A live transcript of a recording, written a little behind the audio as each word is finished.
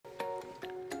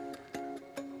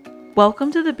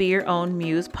Welcome to the Be Your Own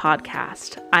Muse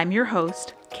podcast. I'm your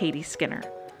host, Katie Skinner.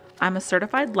 I'm a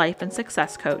certified life and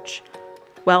success coach,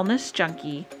 wellness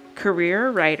junkie,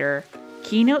 career writer,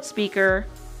 keynote speaker,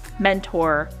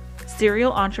 mentor,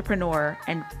 serial entrepreneur,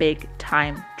 and big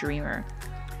time dreamer.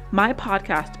 My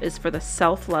podcast is for the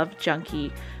self-love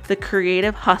junkie, the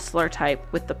creative hustler type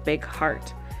with the big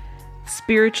heart.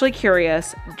 Spiritually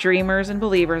curious dreamers and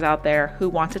believers out there who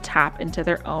want to tap into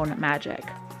their own magic.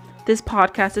 This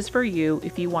podcast is for you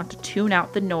if you want to tune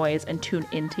out the noise and tune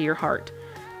into your heart.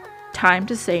 Time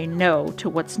to say no to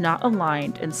what's not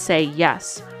aligned and say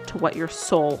yes to what your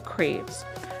soul craves.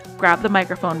 Grab the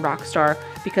microphone, rockstar,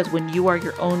 because when you are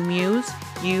your own muse,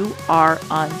 you are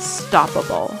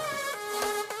unstoppable.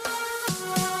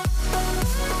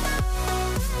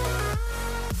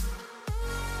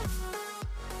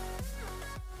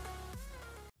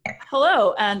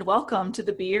 Hello, and welcome to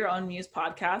the Be Your Own Muse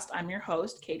podcast. I'm your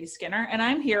host, Katie Skinner, and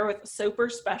I'm here with super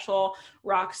special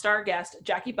rock star guest,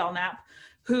 Jackie Belknap,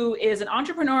 who is an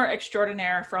entrepreneur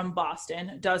extraordinaire from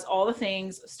Boston, does all the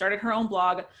things, started her own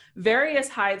blog,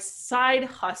 various side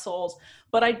hustles,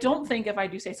 but I don't think, if I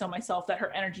do say so myself, that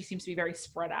her energy seems to be very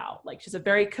spread out. Like, she's a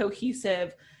very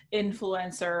cohesive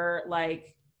influencer,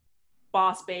 like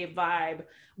boss babe vibe,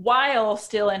 while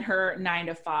still in her 9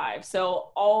 to 5.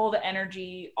 So all the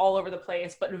energy all over the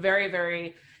place, but very,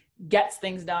 very gets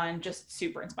things done. Just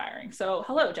super inspiring. So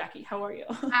hello, Jackie. How are you?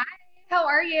 Hi, how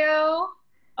are you?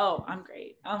 Oh, I'm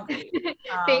great.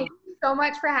 Thank you so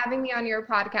much for having me on your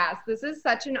podcast. This is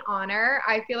such an honor.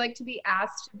 I feel like to be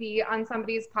asked to be on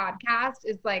somebody's podcast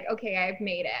is like, okay, I've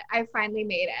made it. I finally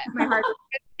made it. My heart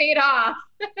is paid off.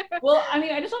 Well, I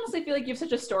mean, I just honestly feel like you have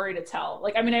such a story to tell.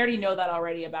 Like, I mean, I already know that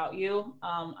already about you.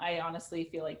 I honestly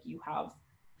feel like you have,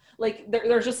 like,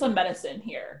 there's just some medicine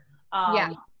here.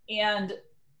 Yeah. And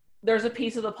there's a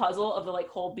piece of the puzzle of the like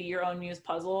whole Be Your Own Muse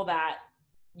puzzle that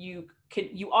you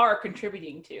are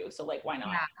contributing to. So like, why not?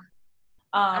 Yeah.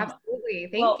 Absolutely.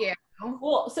 Thank you.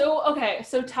 Cool.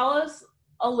 So tell us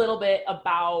a little bit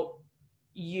about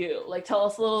you. Like, tell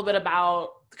us a little bit about,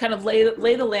 kind of lay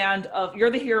the land of, you're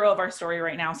the hero of our story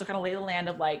right now. So kind of lay the land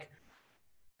of like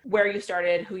where you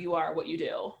started, who you are, what you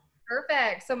do.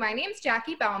 Perfect. So my name's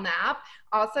Jackie Belknap,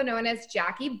 also known as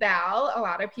Jackie Bell. A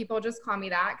lot of people just call me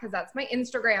that because that's my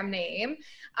Instagram name.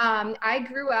 I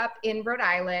grew up in Rhode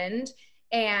Island,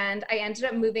 and I ended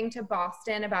up moving to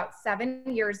Boston about 7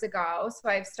 years ago. So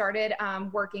I've started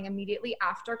working immediately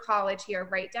after college here,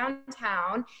 right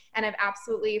downtown, and I've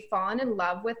absolutely fallen in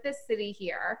love with this city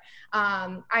here.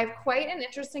 I have quite an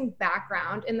interesting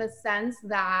background in the sense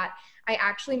that I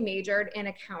actually majored in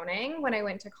accounting when I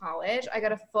went to college. I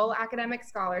got a full academic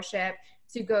scholarship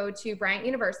to go to Bryant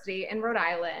University in Rhode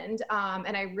Island.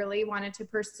 And I really wanted to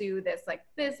pursue this like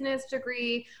business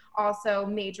degree, also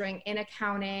majoring in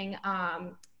accounting.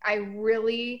 I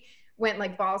really went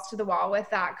like balls to the wall with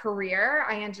that career.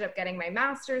 I ended up getting my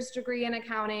master's degree in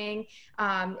accounting.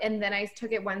 And then I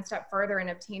took it one step further and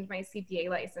obtained my CPA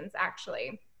license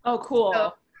actually. Oh,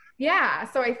 cool.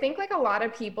 So I think like a lot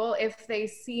of people, if they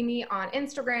see me on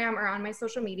Instagram or on my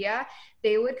social media,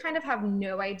 they would kind of have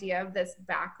no idea of this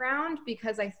background,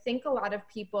 because I think a lot of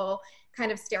people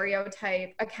kind of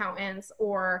stereotype accountants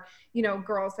or, you know,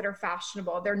 girls that are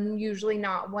fashionable. They're usually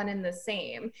not one and the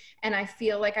same. And I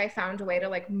feel like I found a way to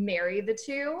like marry the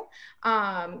two.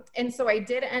 And so I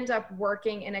did end up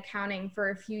working in accounting for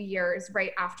a few years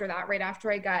right after that, right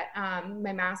after I got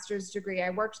my master's degree. I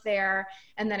worked there,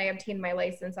 and then I obtained my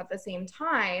license at the same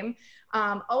time.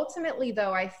 Ultimately,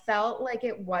 though, I felt like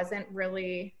it wasn't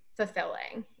really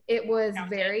fulfilling. It was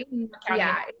very, it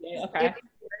was very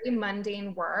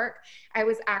mundane work. I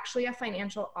was actually a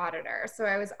financial auditor. So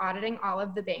I was auditing all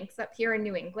of the banks up here in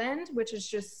New England, which is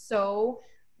just so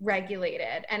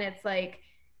regulated. And it's like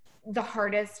the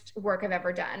hardest work I've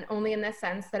ever done, only in the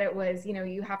sense that it was, you know,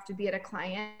 you have to be at a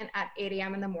client at 8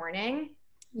 a.m. in the morning.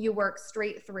 You work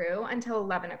straight through until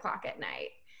 11 o'clock at night.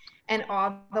 And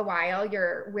all the while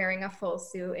you're wearing a full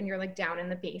suit and you're like down in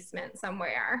the basement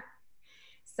somewhere.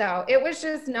 So it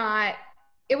was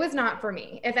not for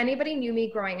me. If anybody knew me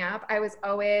growing up, I was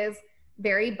always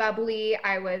very bubbly.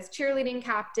 I was cheerleading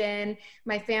captain.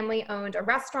 My family owned a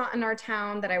restaurant in our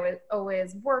town that I would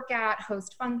always work at,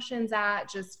 host functions at,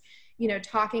 just, you know,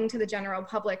 talking to the general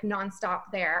public nonstop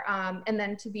there. And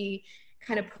then to be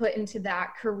kind of put into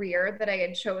that career that I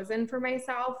had chosen for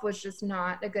myself was just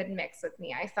not a good mix with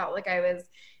me. I felt like I was,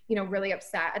 you know, really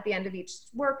upset at the end of each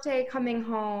workday coming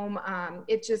home.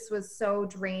 It just was so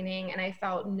draining, and I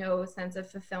felt no sense of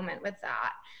fulfillment with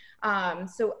that.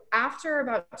 So after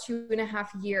about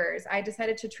 2.5 years, I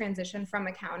decided to transition from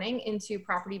accounting into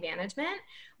property management,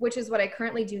 which is what I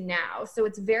currently do now. So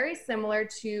it's very similar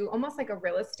to almost like a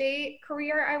real estate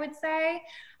career, I would say.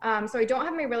 So I don't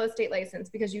have my real estate license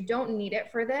because you don't need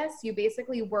it for this. You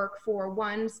basically work for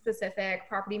one specific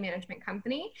property management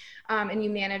company, and you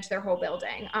manage their whole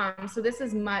building. So this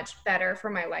is much better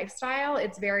for my lifestyle.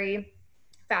 It's very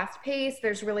fast paced.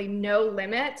 There's really no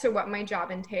limit to what my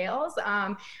job entails.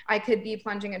 I could be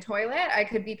plunging a toilet. I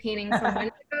could be painting some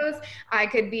windows. I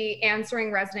could be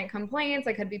answering resident complaints.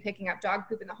 I could be picking up dog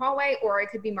poop in the hallway, or I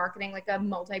could be marketing like a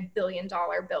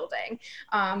multi-billion-dollar building.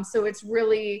 So it's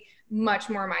really much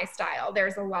more my style.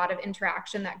 There's a lot of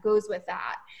interaction that goes with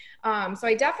that. So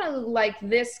I definitely like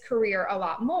this career a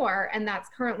lot more, and that's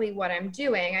currently what I'm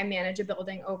doing. I manage a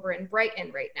building over in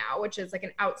Brighton right now, which is like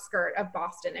an outskirt of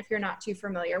Boston. If you're not too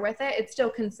familiar with it, it's still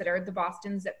considered the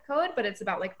Boston zip code, but it's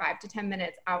about like 5 to 10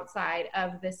 minutes outside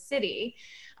of the city.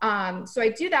 So I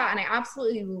do that and I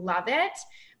absolutely love it.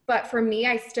 But for me,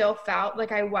 I still felt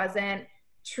like I wasn't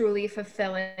truly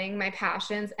fulfilling my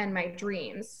passions and my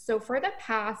dreams. So for the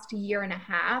past year and a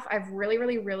half, I've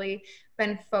really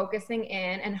been focusing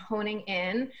in and honing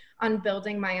in on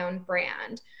building my own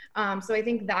brand. So I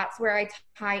think that's where I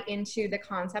tie into the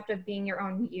concept of being your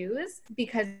own muse,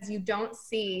 because you don't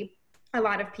see a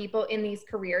lot of people in these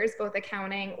careers, both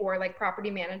accounting or like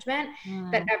property management,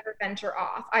 that ever venture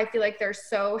off. I feel like they're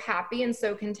so happy and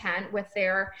so content with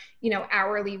their,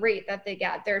 hourly rate that they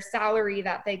get, their salary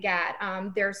that they get,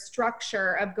 their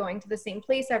structure of going to the same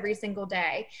place every single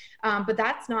day. But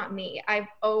that's not me. I've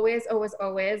always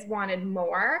wanted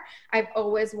more. I've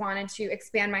always wanted to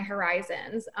expand my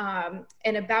horizons.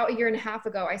 And about a year and a half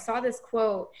ago, I saw this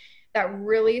quote that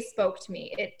really spoke to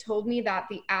me. It told me that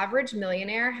the average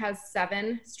millionaire has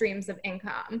 7 streams of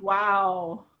income.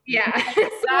 Wow. Yeah.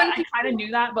 I kind of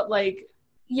knew that, but like,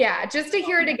 yeah, just to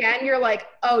hear it again, you're like,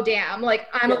 oh, damn, like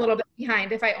I'm a little bit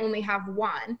behind if I only have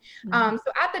one.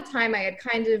 So at the time I had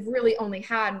kind of really only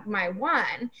had my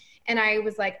one. And I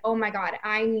was like, oh my God,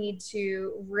 I need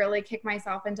to really kick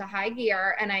myself into high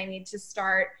gear and I need to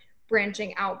start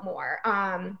branching out more.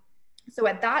 So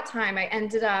at that time I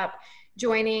ended up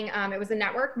joining, it was a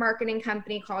network marketing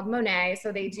company called Monet.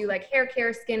 So they do like hair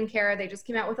care, skin care. They just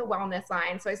came out with a wellness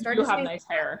line. So I started. You have nice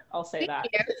hair. I'll say that.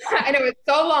 I know it's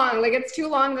so long. Like it's too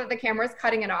long that the camera's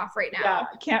cutting it off right now.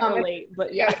 Yeah, can't relate,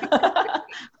 but yeah.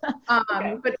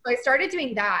 Okay. But so I started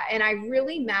doing that and I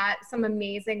really met some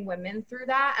amazing women through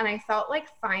that. And I felt like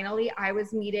finally I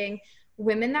was meeting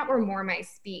women that were more my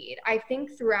speed. I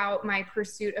think throughout my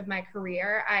pursuit of my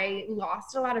career, I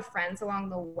lost a lot of friends along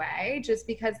the way just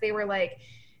because they were like,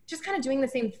 just kind of doing the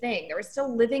same thing. They were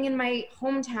still living in my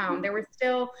hometown. They were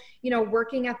still,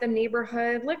 working at the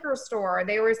neighborhood liquor store.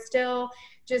 They were still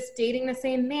just dating the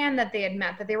same man that they had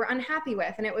met that they were unhappy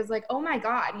with. And it was like, oh my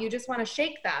God, you just want to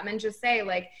shake them and just say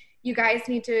like, you guys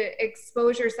need to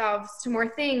expose yourselves to more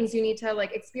things. You need to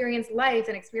like experience life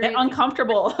and experience. Get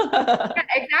uncomfortable. Yeah,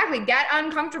 exactly. Get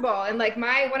uncomfortable. And like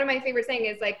one of my favorite saying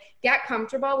is like, get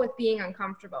comfortable with being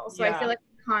uncomfortable. So I feel like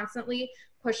I'm constantly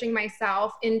pushing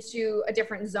myself into a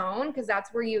different zone because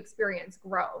that's where you experience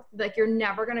growth. Like you're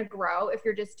never going to grow if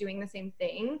you're just doing the same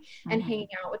thing and hanging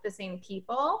out with the same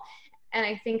people. And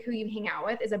I think who you hang out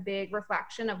with is a big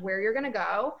reflection of where you're going to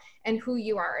go and who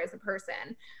you are as a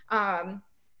person.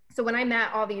 So when I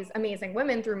met all these amazing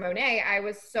women through Monet, I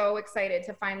was so excited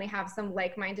to finally have some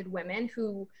like-minded women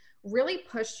who really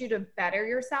pushed you to better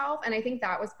yourself. And I think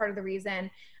that was part of the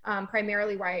reason,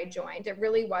 primarily why I joined. It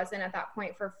really wasn't at that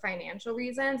point for financial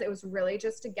reasons. It was really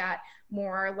just to get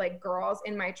more like girls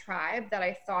in my tribe that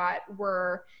I thought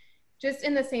were just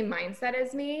in the same mindset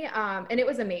as me. And it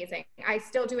was amazing. I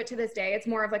still do it to this day. It's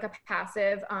more of like a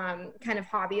passive kind of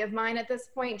hobby of mine at this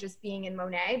point, just being in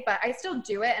Monet, but I still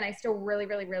do it. And I still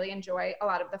really enjoy a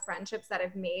lot of the friendships that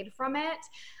I've made from it.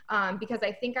 Because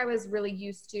I think I was really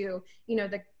used to,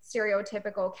 the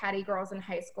stereotypical catty girls in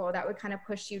high school that would kind of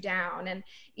push you down. And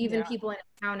even people in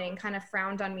accounting kind of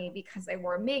frowned on me because I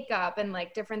wore makeup and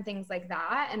like different things like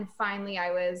that. And finally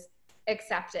I was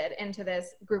accepted into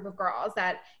this group of girls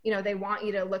that, they want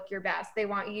you to look your best. They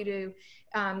want you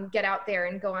to get out there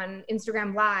and go on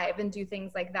Instagram Live and do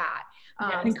things like that.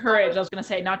 Encouraged. I was going to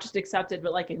say, not just accepted,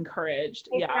 but like encouraged.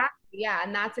 Exactly. Yeah.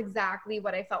 And that's exactly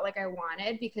what I felt like I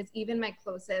wanted, because even my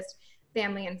closest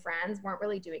family and friends weren't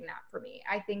really doing that for me.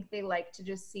 I think they like to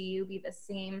just see you be the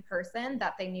same person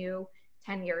that they knew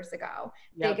 10 years ago.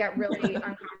 They get really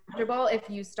uncomfortable if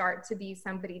you start to be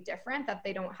somebody different that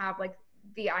they don't have like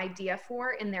the idea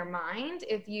for in their mind.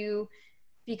 If you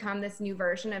become this new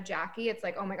version of Jackie, it's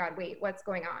like, oh my God, wait, what's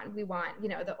going on? We want,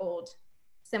 the old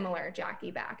similar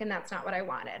Jackie back. And that's not what I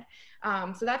wanted.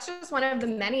 So that's just one of the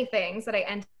many things that I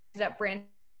ended up branching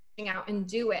out and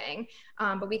doing.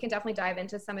 But we can definitely dive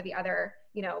into some of the other,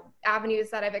 you know, avenues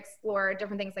that I've explored,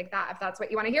 different things like that, if that's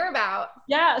what you want to hear about.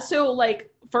 Yeah. So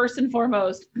like, first and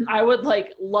foremost, I would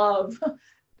like love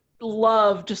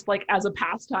just like as a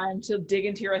pastime to dig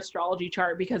into your astrology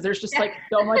chart, because there's just like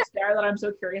so much there that I'm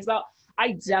so curious about.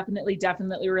 I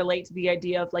definitely relate to the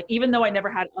idea of like, even though I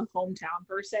never had a hometown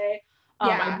per se,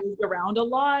 I moved around a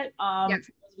lot. For those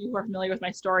of you who are familiar with my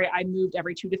story, I moved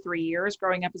every 2 to 3 years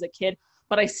growing up as a kid,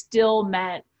 but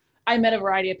I met a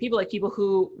variety of people, like people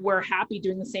who were happy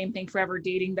doing the same thing forever,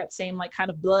 dating that same like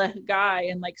kind of blah guy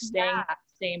and like staying in the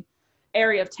same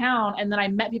area of town. And then I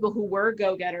met people who were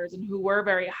go-getters and who were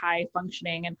very high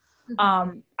functioning. And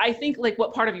I think like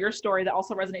what part of your story that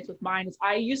also resonates with mine is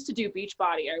I used to do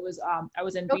Beachbody. I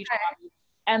was in Beachbody,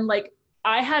 and like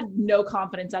I had no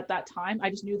confidence at that time. I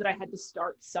just knew that I had to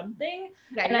start something.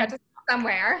 Yeah, you had to start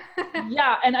somewhere.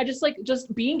 Yeah. And I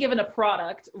just being given a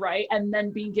product, right? And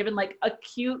then being given like a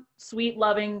cute, sweet,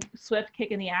 loving, swift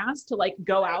kick in the ass to like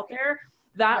go out there.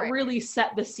 That really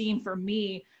set the scene for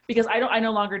me, because I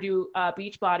no longer do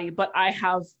Beachbody, but I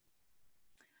have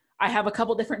a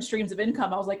couple different streams of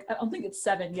income. I was like, I don't think it's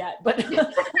 7 yet, but we're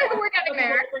getting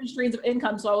there. Different streams of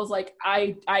income. So I was like,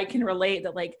 I can relate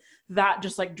that like that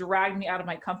just like dragged me out of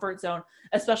my comfort zone,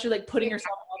 especially like putting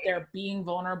yourself out there, being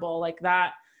vulnerable, like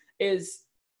that is.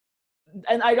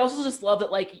 And I also just love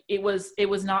that like it was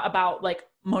not about like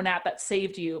Monet that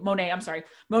saved you. Monet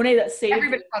that saved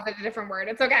Everybody calls it a different word.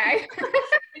 It's okay.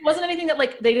 It wasn't anything that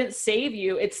like they didn't save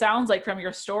you. It sounds like from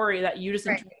your story that you just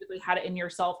intuitively had it in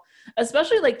yourself,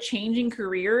 especially like changing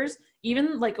careers,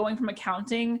 even like going from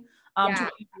accounting to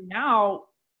what you do now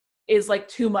is like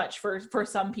too much for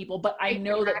some people. But I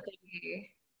know that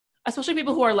especially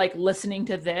people who are like listening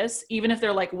to this, even if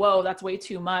they're like, whoa, that's way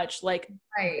too much. Like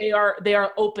they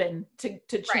are open to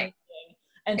changing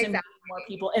and to meeting more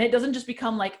people. And it doesn't just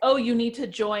become like, oh, you need to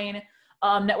join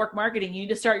network marketing. You need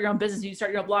to start your own business. You need to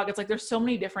start your own blog. It's like, there's so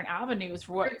many different avenues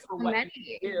for what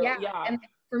you do. Yeah. And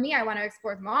for me, I want to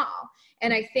explore them all.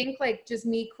 And I think like just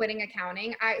me quitting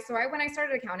accounting, when I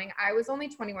started accounting, I was only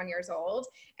 21 years old.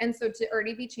 And so to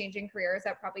already be changing careers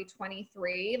at probably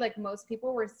 23, like most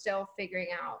people were still figuring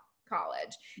out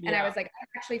college. And I was like, I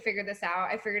actually figured this out.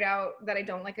 I figured out that I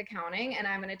don't like accounting and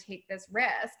I'm going to take this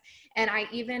risk. And I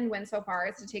even went so far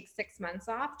as to take 6 months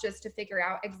off just to figure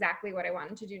out exactly what I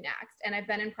wanted to do next. And I've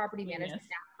been in property management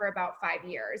now for about 5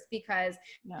 years because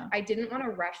I didn't want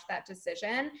to rush that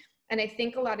decision. And I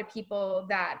think a lot of people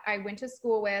that I went to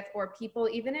school with, or people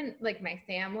even in like my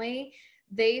family,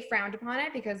 they frowned upon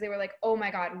it because they were like, oh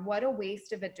my God, what a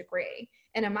waste of a degree.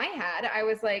 And in my head, I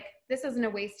was like, this isn't a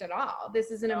waste at all.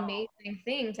 This is an amazing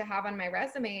thing to have on my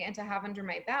resume and to have under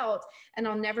my belt. And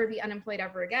I'll never be unemployed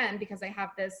ever again because I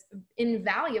have this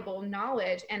invaluable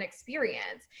knowledge and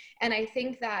experience. And I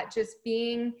think that just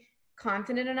being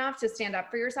confident enough to stand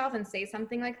up for yourself and say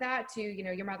something like that to, you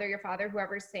know, your mother, your father,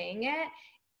 whoever's saying it,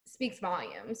 speaks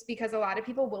volumes, because a lot of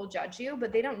people will judge you,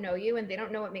 but they don't know you and they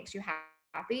don't know what makes you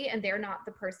happy, and they're not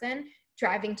the person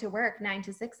driving to work 9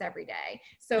 to 6 every day.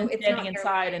 So and it's standing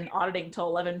inside and auditing till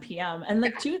 11 p.m. And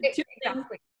like two things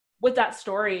with that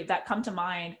story that come to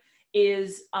mind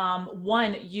is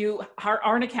one, you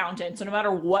are an accountant. So no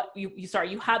matter what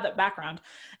you have that background,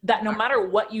 that no matter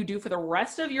what you do for the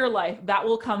rest of your life, that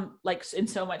will come like in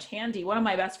so much handy. One of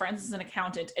my best friends is an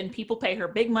accountant, and people pay her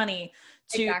big money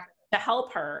to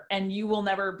help her, and you will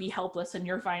never be helpless in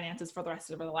your finances for the rest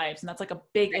of their lives. And that's like a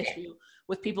big issue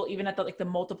with people, even at the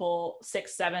multiple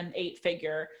 6, 7, 8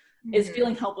 figure, is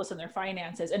feeling helpless in their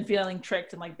finances and feeling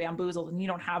tricked and like bamboozled, and you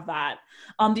don't have that.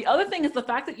 The other thing is the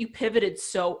fact that you pivoted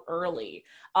so early.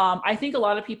 I think a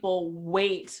lot of people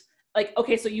wait, like,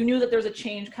 okay, so you knew that there's a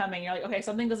change coming. You're like, okay,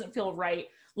 something doesn't feel right.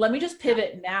 Let me just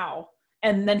pivot now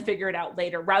and then figure it out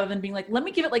later, rather than being like, let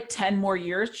me give it like 10 more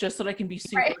years just so that I can be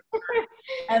super.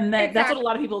 And then that's what a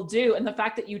lot of people do. And the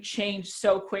fact that you change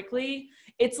so quickly,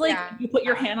 it's like you put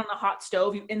your hand on the hot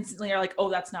stove, you instantly are like, oh,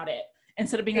 that's not it.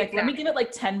 Instead of being like, let me give it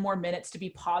like 10 more minutes to be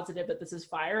positive that this is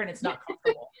fire and it's not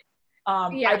comfortable.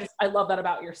 I love that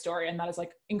about your story. And that is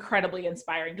like incredibly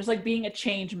inspiring. Just like being a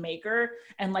change maker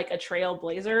and like a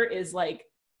trailblazer is like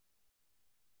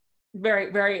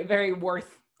very, very, very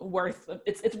worth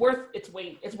it's worth its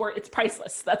weight. It's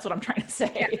priceless. That's what I'm trying to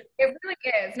say. Yeah, it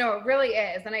really is. No, it really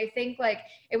is. And I think like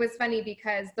it was funny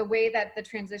because the way that the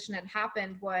transition had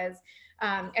happened was,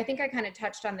 I think I kind of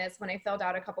touched on this when I filled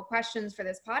out a couple questions for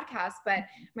this podcast, but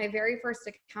my very first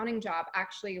accounting job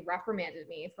actually reprimanded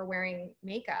me for wearing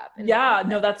makeup. And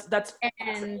that's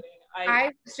and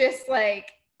I was just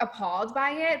like, appalled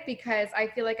by it because I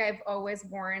feel like I've always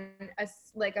worn a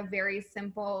very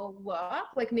simple look,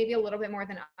 like maybe a little bit more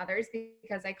than others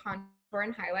because I contour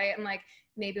and highlight and like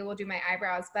maybe we'll do my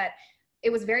eyebrows, but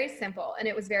it was very simple and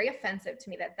it was very offensive to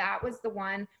me that was the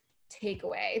one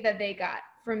takeaway that they got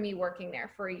from me working there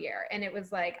for a year. And it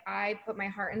was like, I put my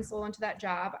heart and soul into that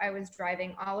job. I was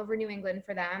driving all over New England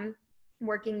for them,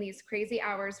 working these crazy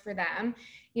hours for them,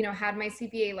 had my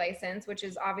CPA license, which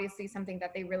is obviously something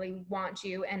that they really want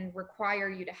you and require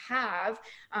you to have.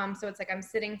 So it's like I'm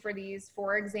sitting for these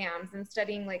 4 exams and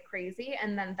studying like crazy.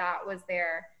 And then that was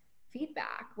their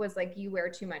feedback, was like, you wear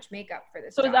too much makeup for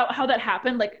this So job. is that how that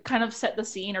happened? Like kind of set the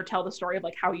scene or tell the story of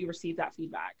like how you received that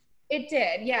feedback? It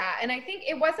did, yeah. And I think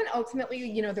it wasn't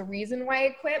ultimately, the reason why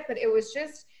I quit, but it was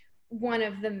just one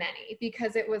of the many,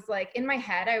 because it was like in my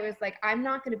head, I was like, I'm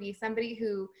not going to be somebody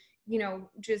who,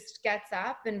 just gets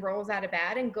up and rolls out of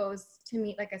bed and goes to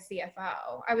meet like a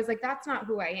CFO. I was like, that's not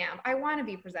who I am. I want to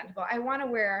be presentable. I want to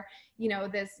wear,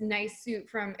 this nice suit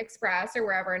from Express or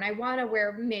wherever. And I want to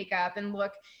wear makeup and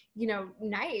look,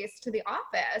 nice to the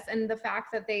office. And the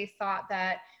fact that they thought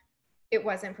that it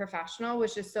wasn't professional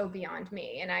was just so beyond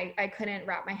me. And I couldn't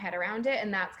wrap my head around it.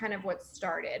 And that's kind of what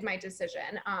started my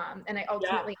decision. And I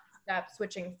ultimately ended up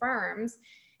switching firms.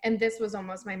 And this was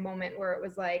almost my moment where it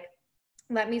was like,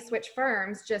 let me switch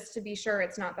firms just to be sure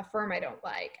it's not the firm I don't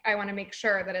like. I want to make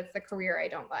sure that it's the career I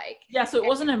don't like. Yeah. So it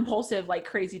wasn't an impulsive, like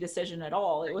crazy decision at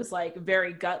all. It was like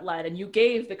very gut led, and you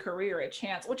gave the career a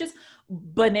chance, which is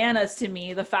bananas to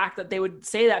me. The fact that they would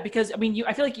say that, because I mean,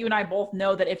 I feel like you and I both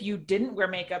know that if you didn't wear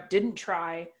makeup, didn't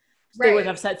try, they would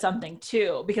have said something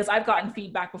too, because I've gotten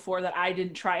feedback before that I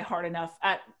didn't try hard enough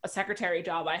at a secretary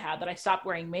job I had, that I stopped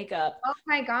wearing makeup. Oh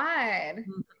my God.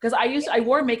 Because I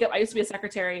wore makeup. I used to be a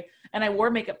secretary and I wore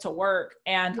makeup to work,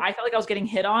 and I felt like I was getting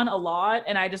hit on a lot,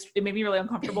 and it made me really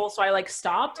uncomfortable. So I like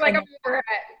stopped. Like,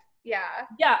 yeah.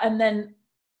 Yeah. And then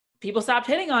people stopped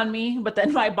hitting on me, but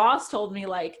then my boss told me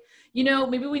like,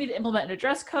 maybe we need to implement a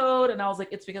dress code. And I was like,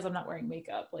 it's because I'm not wearing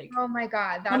makeup. Like, oh my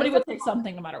God. Somebody would say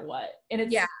something no matter what. And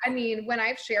it's, yeah, I mean, when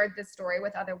I've shared this story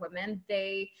with other women,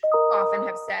 they often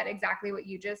have said exactly what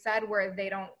you just said, where they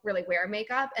don't really wear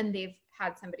makeup and they've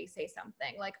had somebody say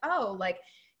something like, oh, like,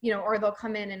 or they'll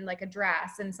come in like a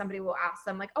dress and somebody will ask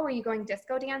them like, oh, are you going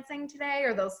disco dancing today?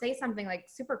 Or they'll say something like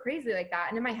super crazy like that.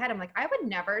 And in my head, I'm like, I would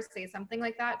never say something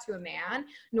like that to a man,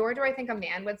 nor do I think a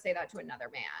man would say that to another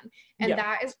man. And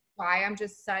that is why I'm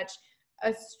just such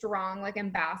a strong like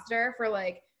ambassador for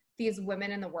like these women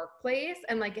in the workplace,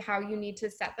 and like how you need to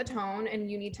set the tone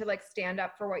and you need to like stand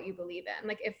up for what you believe in.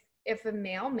 Like if a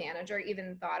male manager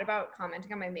even thought about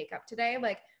commenting on my makeup today,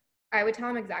 like I would tell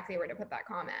him exactly where to put that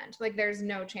comment. Like there's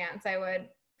no chance I would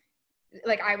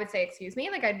say, excuse me.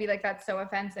 Like I'd be like, that's so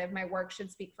offensive. My work should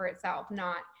speak for itself,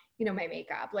 not, my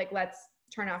makeup. Like let's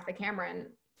turn off the camera and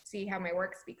see how my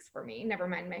work speaks for me. Never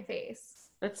mind my face.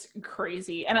 That's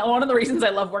crazy. And one of the reasons I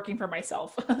love working for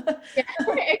myself. Yeah,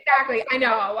 exactly. I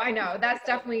know. That's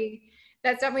definitely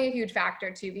a huge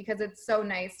factor too, because it's so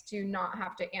nice to not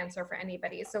have to answer for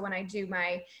anybody. So when I do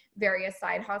my various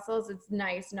side hustles, it's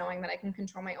nice knowing that I can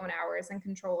control my own hours and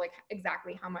control like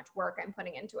exactly how much work I'm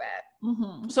putting into it.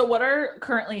 Mm-hmm. So what are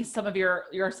currently some of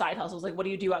your side hustles? Like, what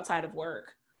do you do outside of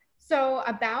work? So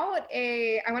about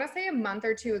I want to say a month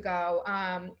or two ago,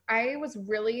 I was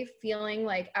really feeling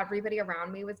like everybody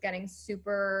around me was getting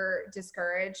super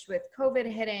discouraged with COVID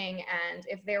hitting, and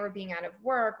if they were being out of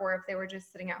work or if they were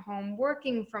just sitting at home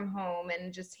working from home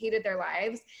and just hated their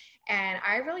lives. And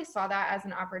I really saw that as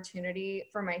an opportunity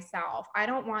for myself. I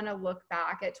don't want to look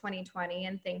back at 2020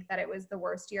 and think that it was the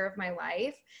worst year of my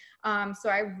life. So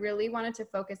I really wanted to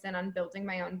focus in on building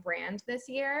my own brand this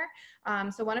year.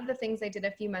 So one of the things I did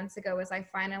a few months ago was I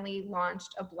finally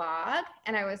launched a blog,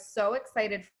 and I was so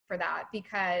excited for that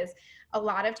because a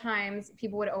lot of times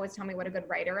people would always tell me what a good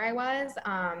writer I was.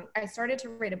 I started to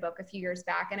write a book a few years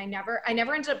back, and I never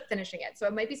ended up finishing it. So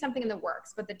it might be something in the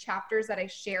works, but the chapters that I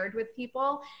shared with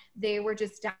people, they were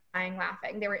just dying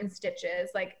laughing. They were in stitches,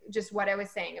 like just what I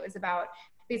was saying. It was about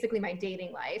basically my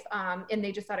dating life. And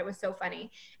they just thought it was so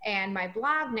funny. And my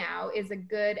blog now is a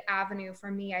good avenue for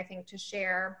me, I think, to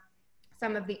share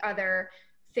some of the other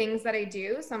things that I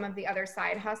do, some of the other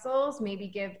side hustles, maybe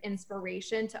give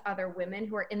inspiration to other women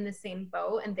who are in the same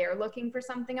boat and they're looking for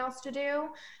something else to do.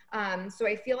 So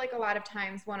I feel like a lot of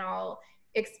times when I'll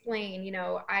explain,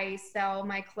 I sell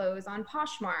my clothes on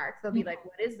Poshmark, they'll be like,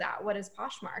 what is that? What is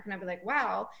Poshmark? And I'll be like,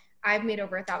 wow, I've made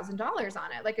over $1,000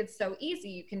 on it. Like, it's so easy.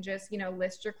 You can just,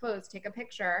 list your clothes, take a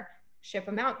picture, ship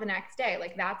them out the next day.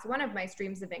 Like, that's one of my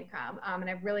streams of income. And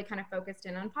I've really kind of focused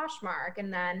in on Poshmark.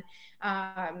 And then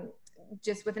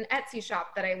just with an Etsy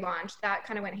shop that I launched that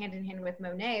kind of went hand in hand with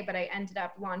Monet, but I ended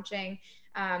up launching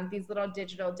these little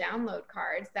digital download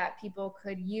cards that people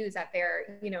could use at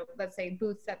their, let's say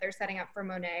booths that they're setting up for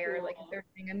Monet, or like if they're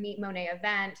doing a Meet Monet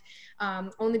event,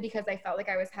 only because I felt like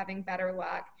I was having better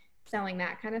luck selling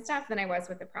that kind of stuff than I was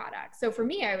with the product. So for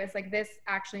me, I was like, this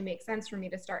actually makes sense for me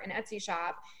to start an Etsy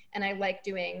shop. And I like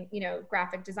doing,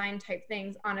 graphic design type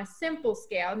things on a simple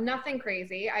scale, nothing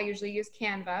crazy. I usually use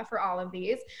Canva for all of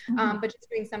these, but just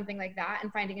doing something like that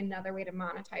and finding another way to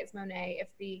monetize Monet if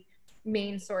the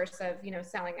main source of,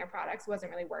 selling their products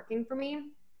wasn't really working for me.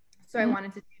 So I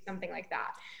wanted to do something like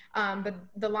that. But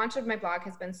the launch of my blog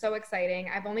has been so exciting.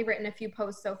 I've only written a few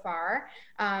posts so far,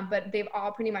 but they've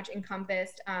all pretty much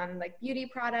encompassed like beauty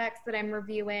products that I'm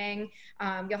reviewing.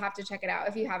 You'll have to check it out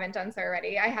if you haven't done so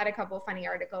already. I had a couple funny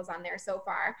articles on there so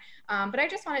far. But I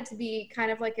just want it to be kind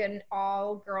of like an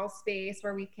all girl space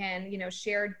where we can,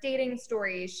 share dating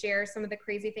stories, share some of the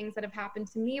crazy things that have happened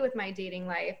to me with my dating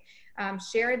life,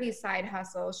 share these side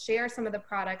hustles, share some of the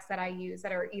products that I use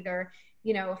that are either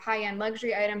high-end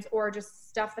luxury items or just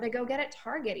stuff that I go get at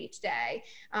Target each day.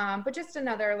 But just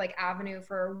another like avenue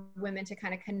for women to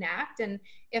kind of connect. And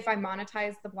if I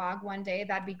monetize the blog one day,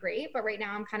 that'd be great. But right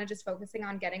now I'm kind of just focusing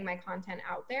on getting my content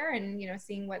out there and,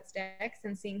 seeing what sticks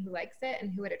and seeing who likes it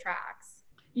and who it attracts.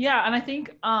 Yeah. And I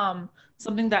think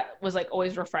something that was like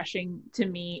always refreshing to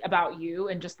me about you,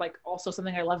 and just like also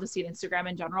something I love to see in Instagram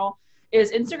in general,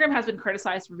 is Instagram has been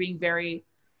criticized for being very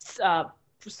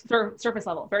surface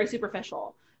level, very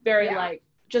superficial, very like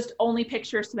just only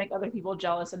pictures to make other people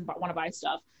jealous and want to buy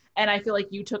stuff. And I feel like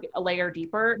you took a layer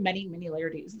deeper, many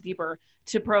layers deeper,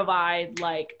 to provide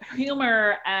like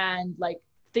humor and like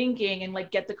thinking and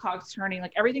like get the cogs turning.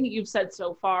 Like everything that you've said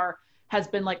so far has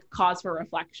been like cause for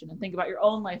reflection, and think about your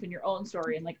own life and your own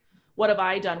story, and like, what have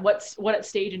I done? What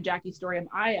stage in Jackie's story am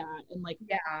I at? And like,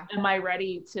 am I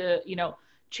ready to,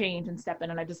 change and step in?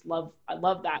 And I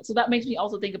love that. So that makes me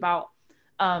also think about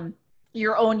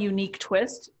your own unique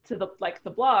twist to the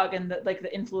blog and the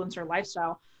influencer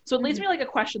lifestyle. So it leads me to like a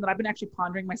question that I've been actually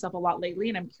pondering myself a lot lately,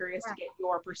 and I'm curious to get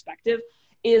your perspective,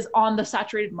 is on the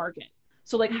saturated market.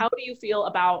 So like, how do you feel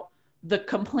about the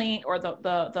complaint or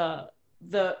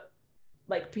the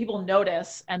like people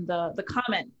notice and the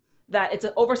comment that it's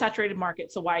an oversaturated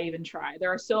market, so why even try?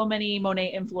 There are so many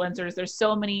Monet influencers, there's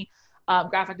so many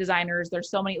graphic designers, there's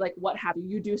so many, like, what have you,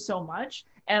 you do so much.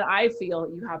 And I feel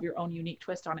you have your own unique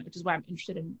twist on it, which is why I'm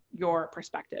interested in your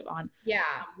perspective on,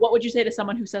 what would you say to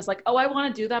someone who says like, oh, I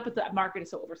want to do that, but the market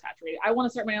is so oversaturated. I want to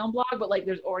start my own blog, but like,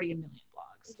 there's already a million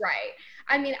blogs. Right.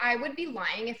 I mean, I would be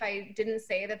lying if I didn't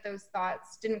say that those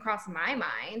thoughts didn't cross my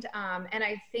mind. And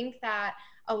I think that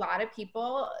a lot of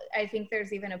people, I think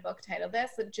there's even a book titled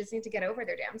this, that just need to get over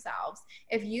their damn selves.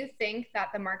 If you think that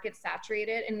the market's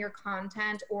saturated and your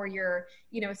content or your,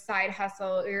 side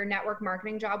hustle or your network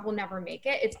marketing job will never make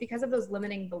it, it's because of those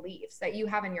limiting beliefs that you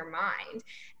have in your mind.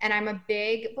 And I'm a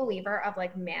big believer of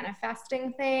like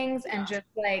manifesting things and just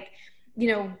like,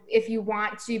 if you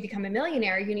want to become a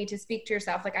millionaire, you need to speak to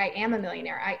yourself like, I am a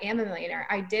millionaire. I am a millionaire.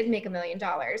 I did make $1 million.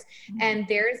 And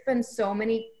there's been so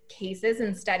many cases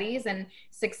and studies and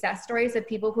success stories of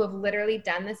people who have literally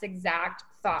done this exact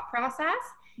thought process.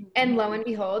 And lo and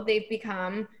behold, they've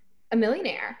become a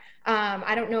millionaire.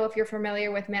 I don't know if you're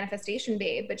familiar with Manifestation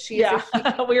Babe, but she's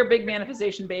we're big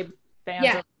Manifestation Babe fans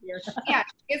over here.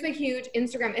 She is a huge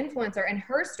Instagram influencer, and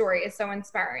her story is so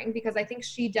inspiring because I think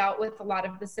she dealt with a lot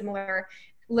of the similar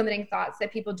limiting thoughts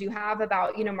that people do have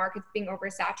about, markets being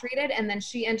oversaturated. And then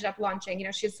she ended up launching,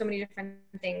 she has so many different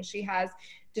things. She has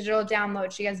digital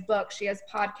download, she has books, she has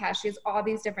podcasts, she has all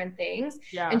these different things.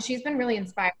 And she's been really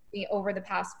inspiring me over the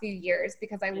past few years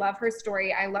because I love her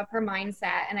story. I love her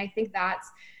mindset. And I think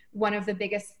that's one of the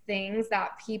biggest things that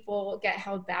people get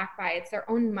held back by. It's their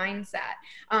own mindset.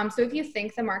 So if you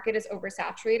think the market is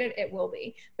oversaturated, it will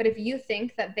be. But if you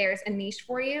think that there's a niche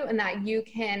for you and that you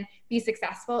can be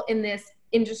successful in this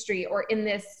industry or in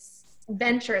this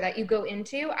venture that you go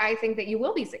into, I think that you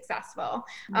will be successful.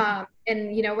 And,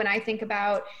 when I think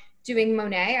about doing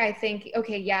Monet, I think,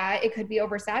 okay, yeah, it could be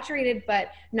oversaturated,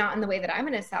 but not in the way that I'm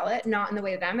going to sell it, not in the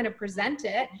way that I'm going to present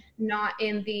it, not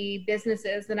in the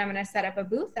businesses that I'm going to set up a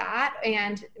booth at.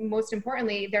 And most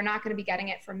importantly, they're not going to be getting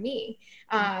it from me.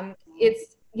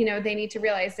 It's, they need to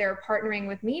realize they're partnering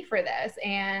with me for this.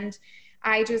 And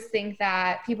I just think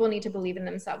that people need to believe in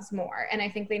themselves more. And I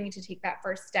think they need to take that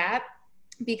first step,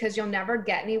 because you'll never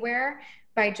get anywhere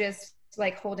by just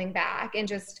like holding back and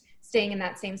just staying in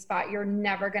that same spot. You're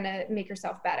never going to make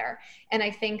yourself better. And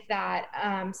I think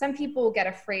that some people get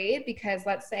afraid because,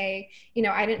 let's say,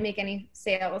 I didn't make any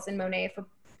sales in Monet for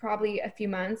probably a few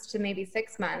months to maybe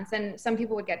 6 months. And some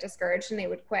people would get discouraged and they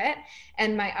would quit.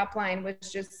 And my upline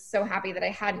was just so happy that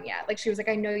I hadn't yet. Like, she was like,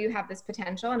 I know you have this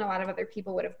potential, and a lot of other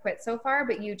people would have quit so far,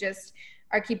 but you just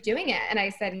are keep doing it. And I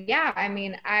said, yeah, I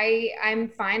mean, I'm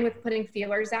fine with putting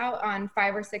feelers out on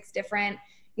 5 or 6 different,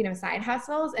 you know, side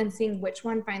hustles and seeing which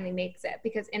one finally makes it,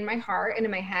 because in my heart and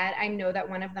in my head, I know that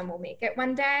one of them will make it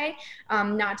one day.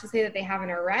 Not to say that they haven't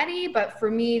already, but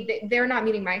for me, they're not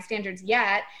meeting my standards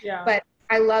yet. Yeah. But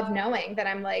I love knowing that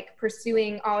I'm like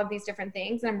pursuing all of these different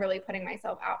things, and I'm really putting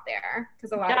myself out there,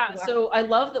 because a lot of people so I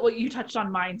love that what you touched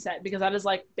on mindset, because that is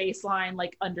like baseline,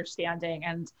 like understanding.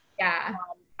 And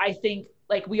I think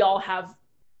like we all have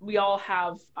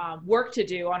work to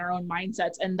do on our own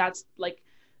mindsets. And that's like,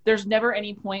 there's never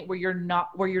any point where you're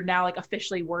now like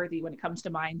officially worthy when it comes to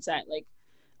mindset. Like,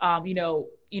 you know,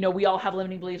 we all have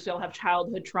limiting beliefs. We all have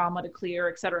childhood trauma to clear,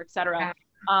 et cetera, et cetera.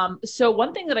 So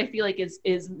one thing that I feel like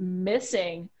is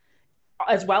missing,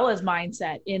 as well as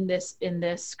mindset in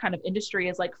this kind of industry,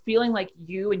 is like feeling like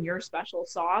you and your special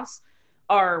sauce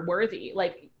are worthy.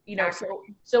 Like, you know,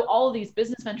 so all of these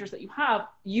business ventures that you have,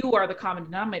 you are the common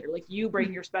denominator. Like, you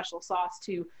bring your special sauce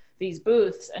to these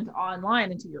booths and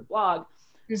online and to your blog.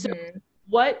 So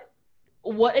what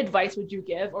advice would you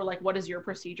give, or like, what is your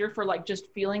procedure for like just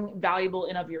feeling valuable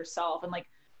in of yourself? And like,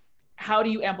 how do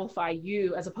you amplify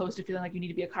you as opposed to feeling like you need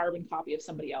to be a carbon copy of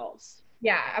somebody else?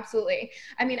 Yeah, absolutely.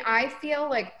 I mean, I feel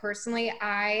like personally,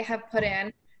 I have put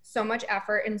in so much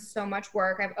effort and so much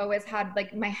work. I've always had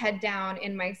like my head down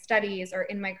in my studies or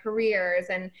in my careers,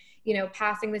 and, you know,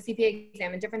 passing the CPA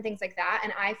exam and different things like that.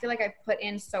 And I feel like I've put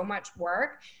in so much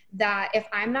work that if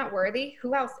I'm not worthy,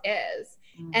 who else is?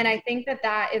 And I think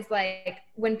that is like,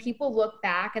 when people look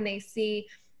back and they see,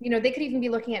 you know, they could even be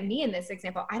looking at me in this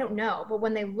example, I don't know. But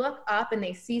when they look up and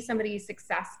they see somebody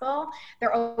successful,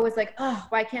 they're always like, oh,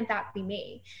 why can't that be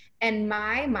me? And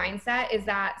my mindset is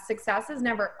that success is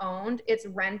never owned, it's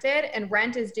rented, and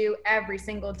rent is due every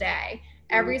single day.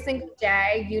 Every single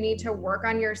day, you need to work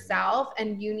on yourself,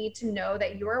 and you need to know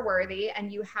that you are worthy and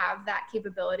you have that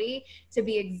capability to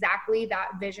be exactly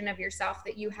that vision of yourself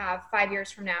that you have 5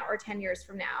 years from now or 10 years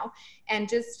from now.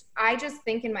 And I just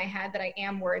think in my head that I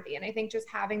am worthy. And I think just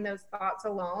having those thoughts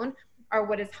alone are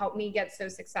what has helped me get so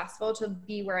successful to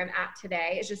be where I'm at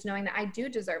today, is just knowing that I do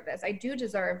deserve this. I do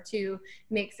deserve to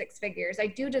make 6 figures. I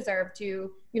do deserve to,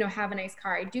 you know, have a nice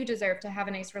car. I do deserve to have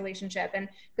a nice relationship and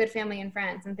good family and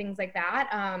friends and things like that.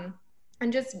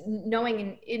 And just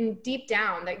knowing in deep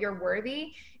down that you're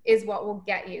worthy is what will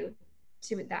get you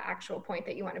to that actual point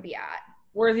that you want to be at.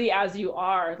 Worthy as you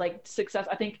are. Like, success,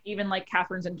 I think even like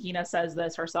Catherine Zankina says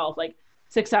this herself, like,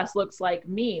 success looks like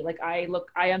me. Like, I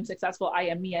am successful. I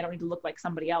am me. I don't need to look like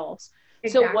somebody else.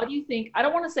 Exactly. So what do you think? I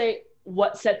don't want to say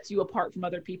what sets you apart from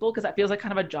other people, because that feels like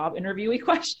kind of a job interviewee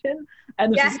question.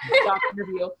 And this is a job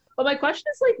interview. But my question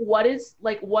is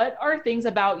like, what are things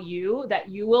about you that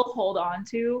you will hold on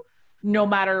to no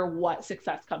matter what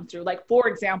success comes through? Like, for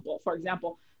example,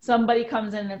 somebody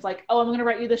comes in and it's like, oh, I'm going to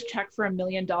write you this check for $1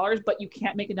 million, but you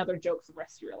can't make another joke for the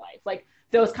rest of your life. Like,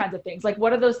 those kinds of things. Like,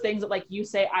 what are those things that like you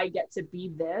say, I get to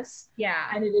be this? Yeah.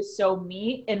 And it is so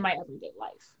me in my everyday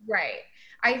life. Right.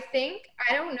 I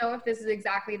don't know if this is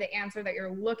exactly the answer that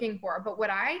you're looking for, but what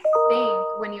I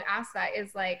think when you ask that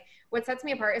is like, what sets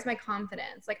me apart is my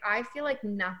confidence. Like, I feel like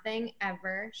nothing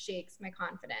ever shakes my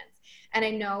confidence. And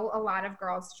I know a lot of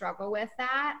girls struggle with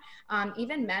that.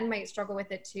 Even men might struggle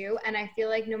with it too. And I feel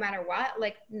like no matter what,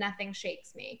 like, nothing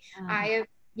shakes me. I have,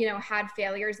 you know, had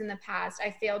failures in the past.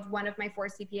 I failed one of my 4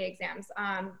 CPA exams.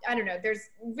 I don't know, there's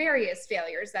various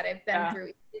failures that I've been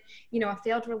through, you know, a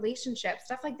failed relationship,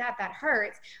 stuff like that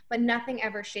hurts, but nothing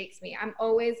ever shakes me. I'm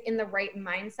always in the right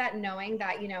mindset, knowing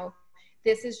that, you know,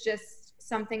 this is just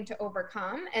something to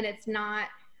overcome. And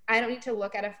I don't need to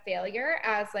look at a failure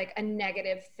as like a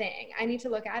negative thing. I need to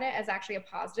look at it as actually a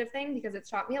positive thing, because it's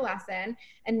taught me a lesson.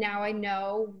 And now I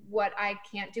know what I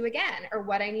can't do again or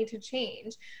what I need to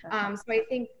change. So I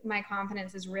think my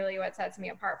confidence is really what sets me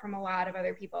apart from a lot of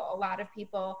other people. A lot of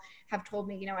people have told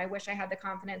me, you know, I wish I had the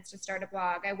confidence to start a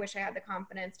blog. I wish I had the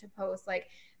confidence to post like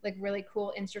really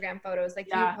cool Instagram photos. Like,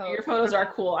 you post. Your photos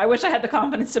are cool. I wish I had the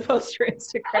confidence to post your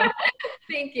Instagram.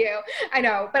 Thank you. I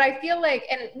know, but I feel like,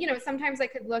 and you know, sometimes I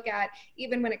could look at,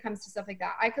 even when it comes to stuff like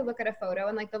that, I could look at a photo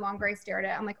and like the longer I stare at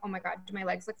it, I'm like, oh my God, do my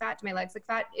legs look fat? Do my legs look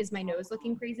fat? Is my nose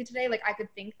looking crazy today? Like, I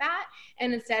could think that.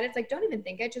 And instead it's like, don't even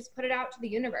think it, just put it out to the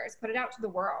universe, put it out to the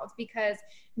world, because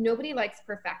nobody likes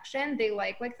perfection. They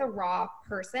like the raw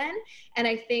person. And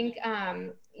I think,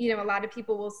 you know, a lot of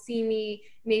people will see me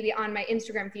maybe on my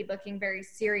Instagram feed looking very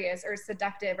serious or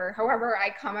seductive or however I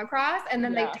come across. And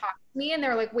then they talk to me and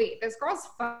they're like, wait, this girl's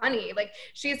funny. Like,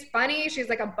 she's funny. She's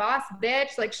like a boss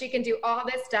bitch. Like, she can do all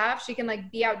this stuff. She can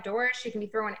like be outdoors. She can be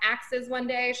throwing axes one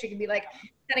day. She can be like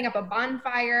setting up a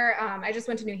bonfire. I just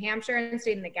went to New Hampshire and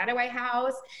stayed in the Getaway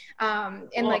House.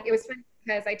 And like, it was fun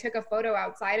because I took a photo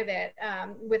outside of it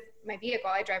with my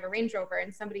vehicle. I drive a Range Rover,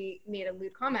 and somebody made a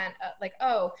lewd comment like,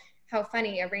 oh, how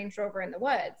funny, a Range Rover in the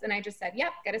woods. And I just said,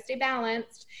 yep, got to stay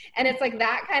balanced. And it's like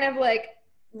that kind of like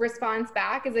response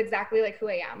back is exactly like who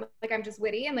I am. Like, I'm just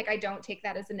witty, and like I don't take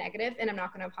that as a negative, and I'm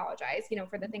not going to apologize, you know,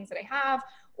 for the things that I have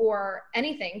or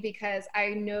anything, because I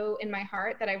know in my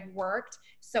heart that I've worked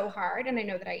so hard, and I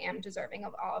know that I am deserving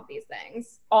of all of these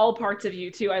things. All parts of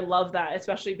you too. I love that,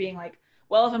 especially being like,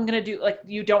 well, if I'm going to do, like,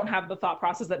 you don't have the thought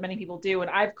process that many people do. And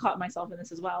I've caught myself in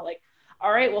this as well. Like,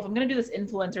 all right, well, if I'm going to do this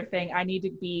influencer thing, I need to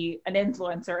be an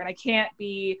influencer, and I can't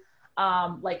be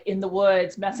like in the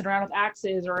woods messing around with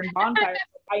axes or in bonfires.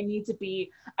 I need to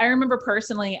be, I remember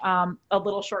personally, a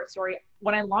little short story.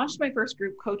 When I launched my first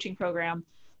group coaching program,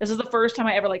 this is the first time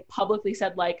I ever like publicly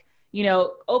said, like, you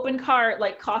know, open cart,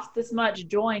 like, cost this much,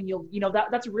 join, you'll, you know,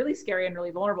 that's really scary and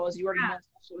really vulnerable, as you already know,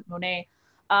 especially with Monet.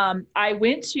 I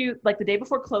went to, like, the day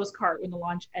before closed cart when the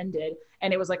launch ended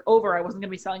and it was like over, I wasn't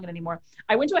gonna be selling it anymore.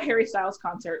 I went to a Harry Styles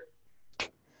concert,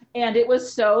 and it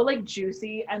was so like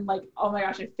juicy and like, oh my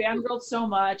gosh, I fangirled so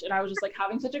much, and I was just like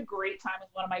having such a great time with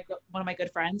one of my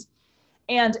good friends.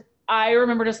 And I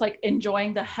remember just like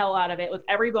enjoying the hell out of it with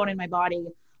every bone in my body.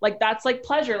 Like, that's like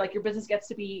pleasure. Like, your business gets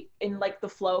to be in like the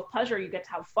flow of pleasure. You get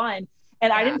to have fun.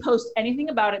 And I didn't post anything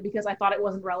about it because I thought it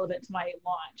wasn't relevant to my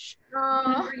launch.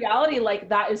 In reality, like,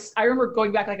 that is, I remember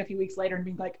going back like a few weeks later and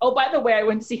being like, oh, by the way, I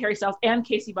went to see Harry Styles and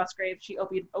Casey Musgrave. She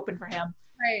opened for him.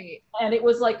 Right. And it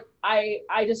was like, I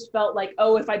just felt like,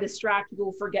 oh, if I distract, people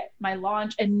will forget my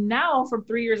launch. And now, from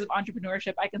 3 years of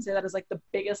entrepreneurship, I can say that is like the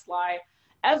biggest lie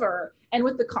ever. And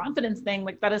with the confidence thing,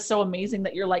 like, that is so amazing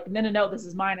that you're like, no, this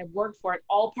is mine. I've worked for it.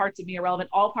 All parts of me are relevant.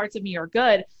 All parts of me are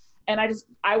good. And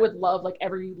I would love like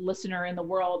every listener in the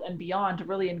world and beyond to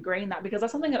really ingrain that, because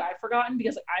that's something that I've forgotten,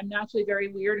 because like, I'm naturally very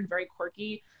weird and very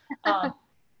quirky.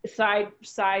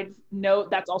 Side note,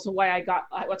 that's also why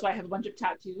that's why I have a bunch of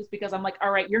tattoos, because I'm like,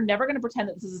 all right, you're never going to pretend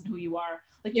that this isn't who you are.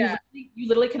 Like, you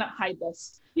literally cannot hide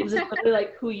this. This is literally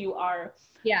like who you are.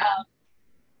 Yeah.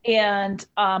 And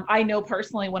I know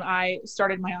personally, when I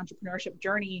started my entrepreneurship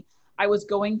journey, I was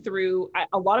going through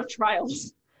a lot of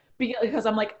trials because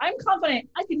I'm like, I'm confident,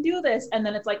 I can do this. And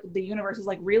then it's like, the universe is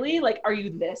like, really? Like, are you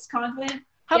this confident?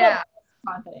 How about this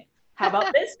confident? How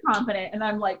about this confident? And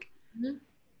I'm like,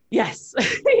 yes.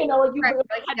 You know, like,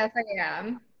 yes, I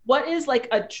am. What is like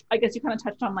I guess you kind of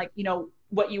touched on, like, you know,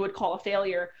 what you would call a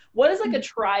failure. What is like a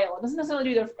trial? It doesn't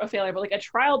necessarily do a failure, but like a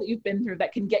trial that you've been through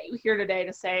that can get you here today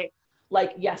to say,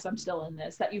 like, yes, I'm still in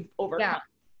this, that you've overcome. Yeah.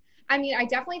 I mean, I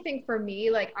definitely think for me,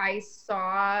 like, I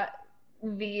saw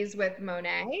these with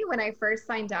Monet. When I first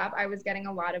signed up, I was getting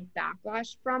a lot of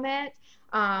backlash from it.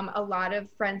 A lot of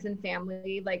friends and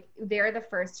family, like, they're the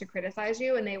first to criticize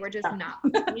you, and they were just not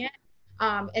doing it.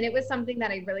 And it was something that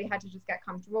I really had to just get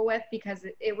comfortable with, because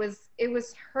it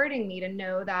was hurting me to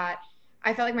know that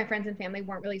I felt like my friends and family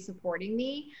weren't really supporting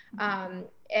me.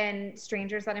 And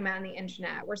strangers that I met on the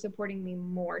internet were supporting me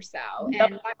more so.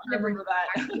 Yep, and I remember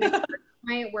that.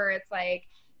 Point where it's like,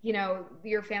 you know,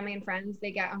 your family and friends,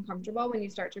 they get uncomfortable when you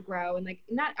start to grow and, like,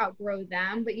 not outgrow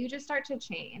them, but you just start to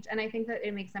change. And I think that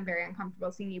it makes them very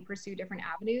uncomfortable seeing you pursue different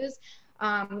avenues.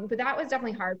 But that was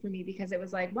definitely hard for me, because it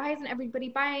was like, why isn't everybody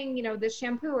buying, you know, this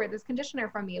shampoo or this conditioner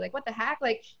from me? Like, what the heck?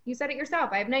 Like, you said it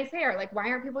yourself, I have nice hair. Like, why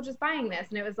aren't people just buying this?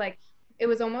 And it was like, it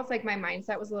was almost like my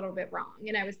mindset was a little bit wrong.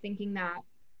 And I was thinking that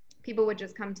people would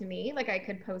just come to me, like, I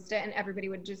could post it and everybody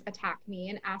would just attack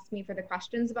me and ask me for the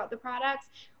questions about the products.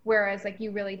 Whereas, like, you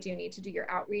really do need to do your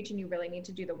outreach, and you really need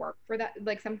to do the work for that,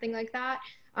 like something like that.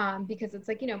 Because it's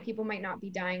like, you know, people might not be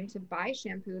dying to buy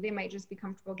shampoo. They might just be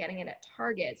comfortable getting it at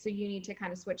Target. So you need to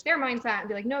kind of switch their mindset and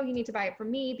be like, no, you need to buy it from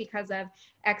me because of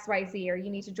XYZ, or you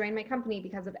need to join my company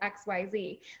because of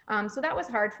XYZ. So that was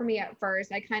hard for me at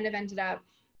first. I kind of ended up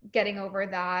getting over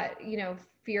that, you know,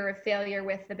 fear of failure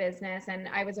with the business. And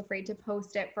I was afraid to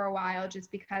post it for a while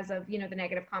just because of, the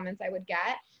negative comments I would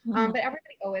get. But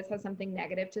everybody always has something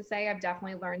negative to say. I've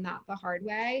definitely learned that the hard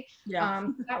way. Yeah.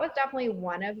 That was definitely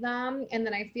one of them. And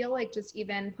then I feel like just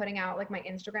even putting out like my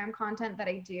Instagram content that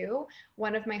I do,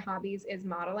 one of my hobbies is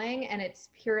modeling, and it's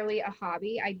purely a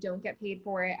hobby. I don't get paid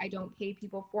for it. I don't pay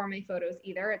people for my photos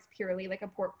either. It's purely like a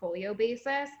portfolio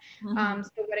basis.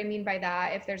 So what I mean by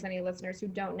that, if there's any listeners who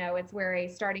don't know, it's where a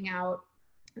starting out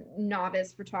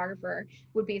novice photographer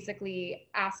would basically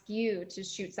ask you to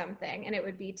shoot something, and it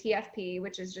would be TFP,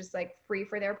 which is just like free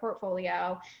for their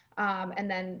portfolio.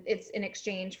 And then it's in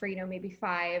exchange for, maybe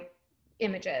 5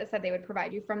 images that they would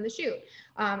provide you from the shoot.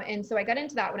 And so I got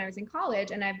into that when I was in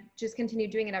college, and I've just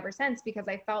continued doing it ever since, because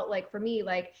I felt like for me,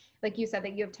 like you said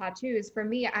that you have tattoos. For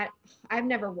me, I've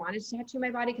never wanted to tattoo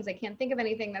my body because I can't think of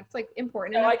anything that's like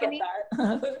important enough for me.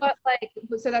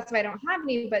 But so that's why I don't have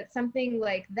any. But something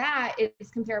like that is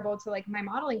comparable to like my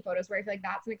modeling photos, where I feel like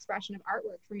that's an expression of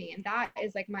artwork for me, and that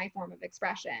is like my form of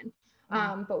expression.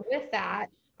 But with that,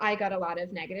 I got a lot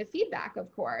of negative feedback,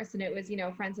 of course, and it was,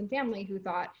 friends and family who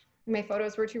thought my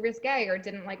photos were too risque or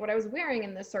didn't like what I was wearing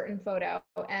in this certain photo.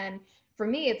 And for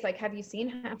me, it's like, have you seen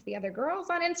half the other girls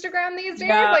on Instagram these days?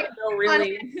 Yeah, like, no,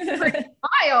 really.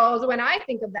 miles when I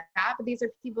think of that, but these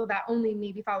are people that only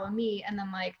maybe follow me, and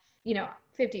then like,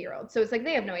 50-year-olds. So it's like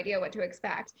they have no idea what to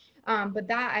expect. But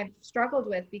that I've struggled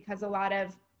with, because a lot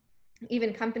of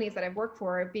even companies that I've worked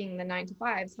for, being the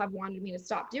 9-to-5s, have wanted me to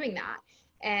stop doing that.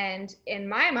 And in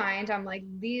my mind, I'm like,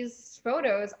 these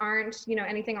photos aren't,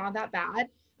 anything all that bad.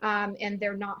 And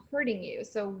they're not hurting you.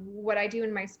 So what I do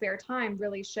in my spare time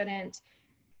really shouldn't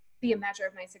be a measure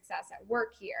of my success at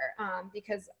work here.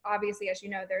 Because obviously, as you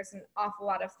know, there's an awful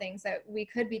lot of things that we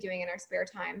could be doing in our spare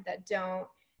time that don't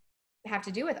have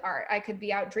to do with art. I could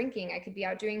be out drinking, I could be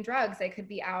out doing drugs, I could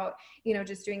be out,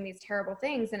 just doing these terrible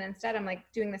things. And instead I'm like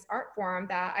doing this art form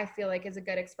that I feel like is a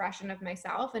good expression of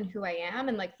myself and who I am,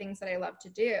 and like things that I love to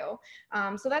do.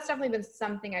 So that's definitely been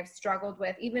something I've struggled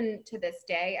with, even to this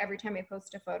day. Every time I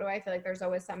post a photo, I feel like there's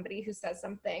always somebody who says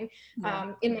something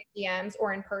in my DMs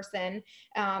or in person.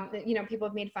 People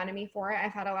have made fun of me for it.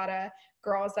 I've had a lot of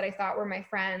girls that I thought were my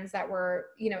friends that were,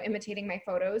 imitating my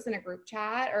photos in a group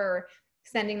chat, or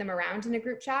sending them around in a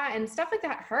group chat, and stuff like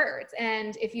that hurts.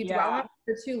 And if you dwell on it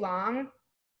for too long,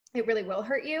 it really will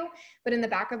hurt you. But in the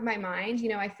back of my mind,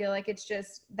 I feel like it's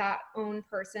just that own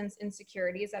person's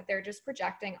insecurities that they're just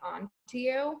projecting onto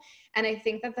you. And I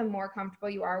think that the more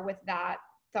comfortable you are with that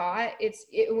thought,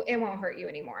 it won't hurt you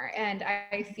anymore. And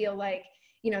I feel like,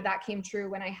 that came true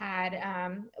when I had,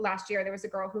 last year, there was a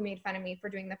girl who made fun of me for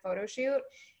doing the photo shoot.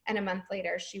 And a month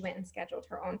later, she went and scheduled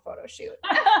her own photo shoot.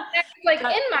 Like in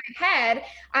my head,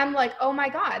 I'm like, oh my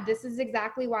God, this is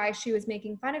exactly why she was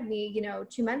making fun of me.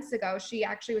 2 months ago, she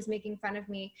actually was making fun of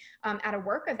me at a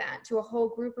work event to a whole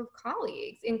group of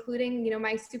colleagues, including,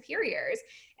 my superiors.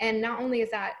 And not only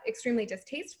is that extremely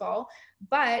distasteful,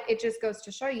 but it just goes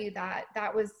to show you that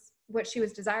that was what she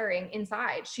was desiring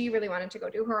inside. She really wanted to go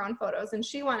do her own photos, and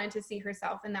she wanted to see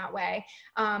herself in that way.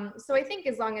 So I think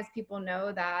as long as people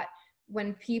know that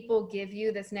when people give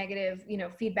you this negative,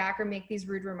 feedback or make these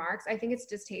rude remarks, I think it's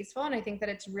distasteful. And I think that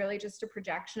it's really just a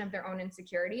projection of their own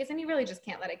insecurities, and you really just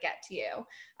can't let it get to you.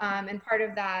 And part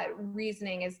of that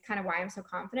reasoning is kind of why I'm so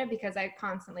confident, because I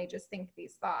constantly just think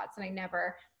these thoughts, and I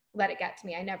never let it get to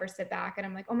me. I never sit back and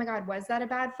I'm like, oh my God, was that a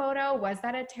bad photo? Was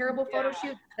that a terrible photo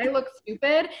shoot? Did I look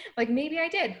stupid? Like, maybe I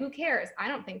did. Who cares? I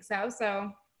don't think so.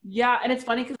 So yeah. And it's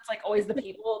funny because it's like always the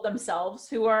people themselves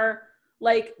who are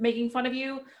like making fun of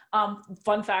you.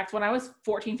 Fun fact, when I was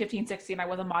 14, 15, 16, I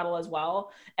was a model as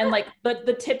well. And like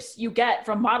the tips you get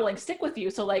from modeling stick with you.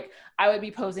 So like I would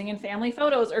be posing in family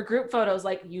photos or group photos,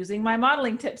 like using my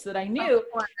modeling tips that I knew.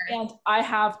 And I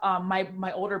have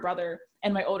my older brother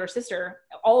and my older sister,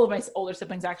 all of my older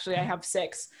siblings, actually, I have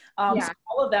 6. So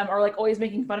all of them are like always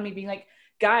making fun of me, being like,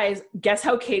 guys, guess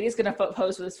how Katie's going to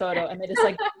pose for this photo. And they just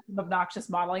like obnoxious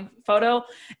modeling photo.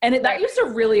 And that used to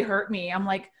really hurt me. I'm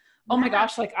like, oh my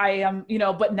gosh, like I am,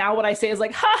 but now what I say is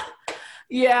like, ha,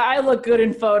 yeah, I look good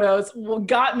in photos. Well,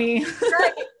 got me.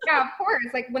 Right. Yeah, of course.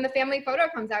 Like when the family photo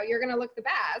comes out, you're going to look the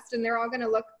best, and they're all going to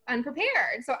look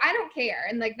unprepared. So I don't care.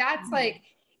 And like, that's like,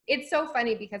 it's so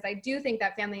funny, because I do think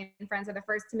that family and friends are the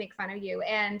first to make fun of you,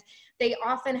 and they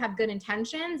often have good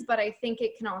intentions, but I think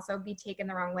it can also be taken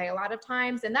the wrong way a lot of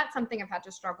times. And that's something I've had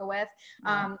to struggle with.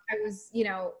 I was,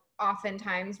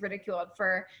 oftentimes ridiculed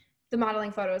for the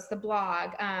modeling photos, the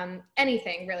blog,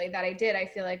 anything really that I did. I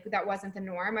feel like that wasn't the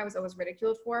norm. I was always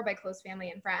ridiculed for by close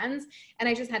family and friends. And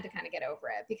I just had to kind of get over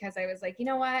it, because I was like, you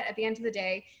know what, at the end of the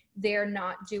day, they're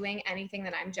not doing anything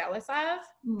that I'm jealous of.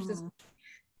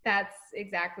 That's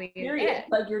exactly Period. it.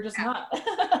 Like you're just Yeah. not.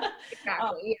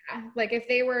 Exactly. Yeah. Like if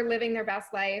they were living their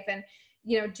best life and,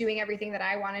 doing everything that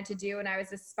I wanted to do and I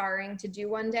was aspiring to do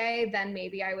one day, then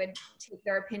maybe I would take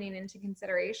their opinion into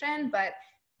consideration. But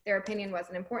their opinion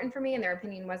wasn't important for me and their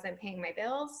opinion wasn't paying my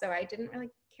bills. So I didn't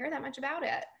really care that much about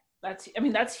it.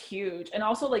 That's huge. And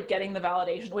also like getting the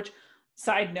validation, which,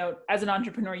 side note, as an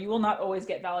entrepreneur, you will not always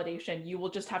get validation. You will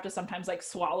just have to sometimes like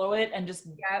swallow it and just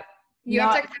Yep. You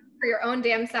have to come for your own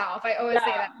damn self. I always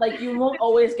say that. Like you won't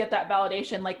always get that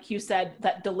validation. Like you said,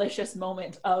 that delicious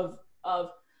moment of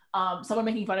someone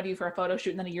making fun of you for a photo shoot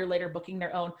and then a year later booking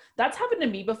their own. That's happened to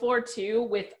me before too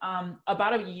with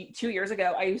about 2 years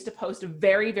ago. I used to post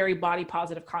very, very body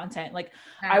positive content. Like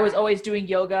I was always doing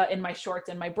yoga in my shorts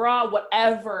and my bra,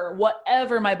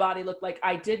 whatever my body looked like.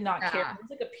 I did not care. It was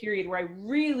like a period where I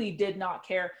really did not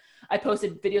care. I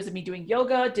posted videos of me doing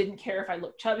yoga, didn't care if I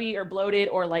looked chubby or bloated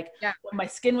or like what my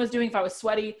skin was doing, if I was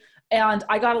sweaty. And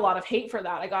I got a lot of hate for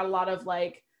that. I got a lot of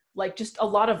just a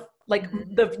lot of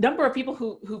the number of people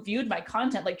who viewed my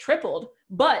content like tripled,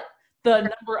 but the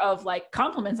number of like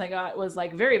compliments I got was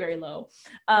like very, very low.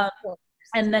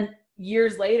 And then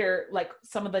years later, like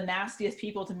some of the nastiest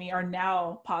people to me are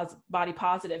now body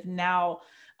positive, now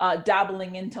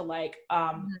dabbling into like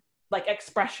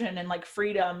expression and like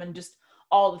freedom and just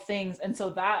all the things. And so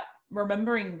that,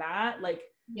 remembering that, like,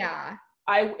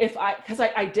 I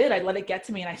let it get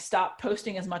to me and I stopped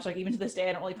posting as much. Like even to this day,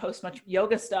 I don't really post much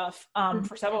yoga stuff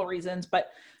for several reasons,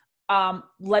 but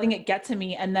letting it get to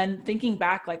me and then thinking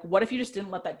back, like, what if you just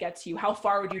didn't let that get to you? How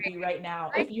far would you be right now?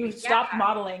 If you stopped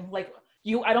modeling, like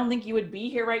I don't think you would be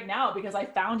here right now because I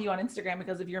found you on Instagram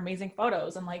because of your amazing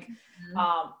photos and like,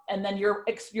 and then your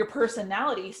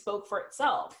personality spoke for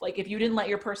itself. Like if you didn't let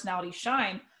your personality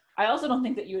shine, I also don't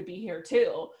think that you would be here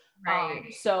too.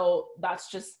 So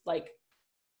that's just like,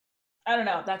 I don't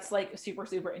know. That's like super,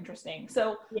 super interesting.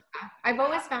 So I've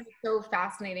always found it so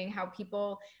fascinating how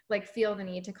people like feel the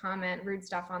need to comment rude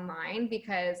stuff online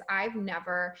because I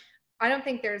don't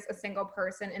think there's a single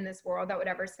person in this world that would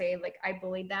ever say like I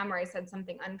bullied them or I said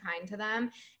something unkind to them.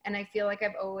 And I feel like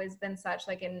I've always been such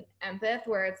like an empath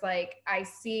where it's like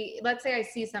let's say I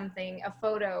see something, a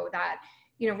photo that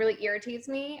really irritates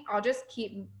me, I'll just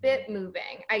keep it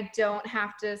moving. I don't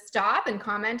have to stop and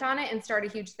comment on it and start a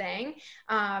huge thing.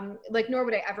 Like, nor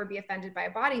would I ever be offended by a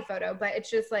body photo, but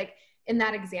it's just like, in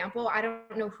that example, I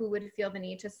don't know who would feel the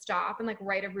need to stop and like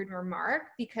write a rude remark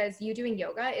because you doing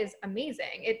yoga is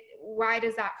amazing. Why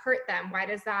does that hurt them? Why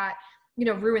does that,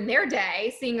 ruin their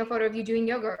day, seeing a photo of you doing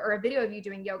yoga or a video of you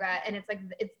doing yoga? And it's like,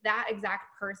 it's that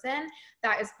exact person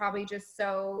that is probably just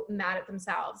so mad at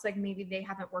themselves. Like maybe they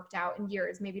haven't worked out in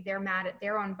years. Maybe they're mad at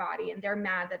their own body and they're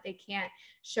mad that they can't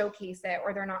showcase it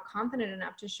or they're not confident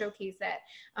enough to showcase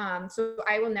it. So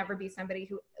I will never be somebody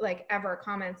who like ever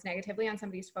comments negatively on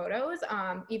somebody's photos.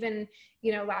 Even,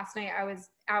 last night I was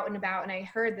out and about and I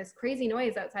heard this crazy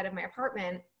noise outside of my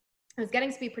apartment. It was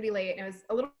getting to be pretty late and it was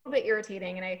a little bit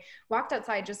irritating. And I walked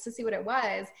outside just to see what it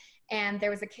was. And there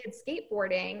was a kid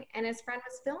skateboarding and his friend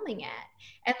was filming it.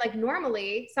 And like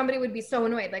normally somebody would be so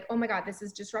annoyed, like, oh my God, this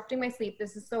is disrupting my sleep.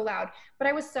 This is so loud. But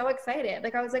I was so excited.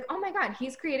 Like I was like, oh my God,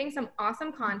 he's creating some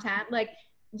awesome content. Like,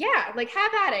 yeah, like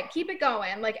have at it, keep it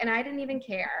going. Like, and I didn't even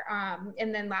care.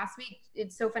 And then last week,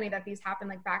 it's so funny that these happened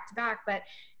like back to back, but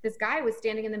this guy was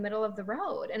standing in the middle of the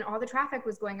road and all the traffic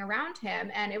was going around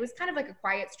him. And it was kind of like a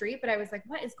quiet street, but I was like,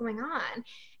 what is going on?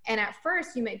 And at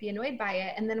first you might be annoyed by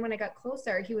it. And then when I got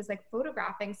closer, he was like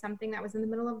photographing something that was in the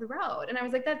middle of the road. And I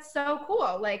was like, that's so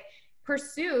cool. Like,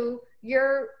 pursue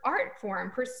your art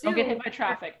form, don't get hit by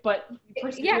traffic, but I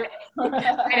know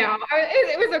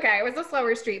it was okay. It was a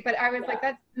slower street, but I was like,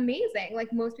 that's amazing.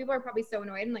 Like most people are probably so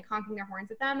annoyed and like honking their horns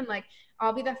at them. And like,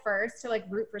 I'll be the first to like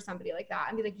root for somebody like that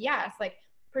and be like, yes, like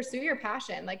pursue your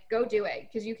passion, like go do it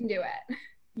because you can do it.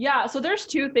 Yeah. So there's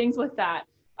two things with that.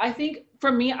 I think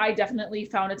for me, I definitely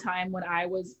found a time when I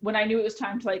knew it was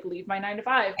time to like leave my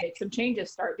 9-to-5, make some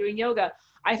changes, start doing yoga.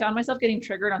 I found myself getting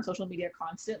triggered on social media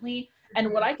constantly.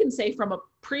 And what I can say from a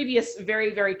previous,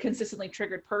 very, very consistently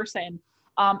triggered person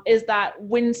is that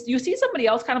when you see somebody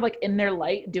else kind of like in their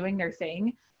light doing their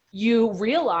thing, you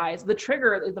realize the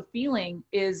trigger, the feeling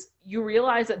is you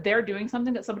realize that they're doing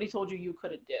something that somebody told you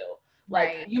couldn't do.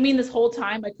 Like, you mean this whole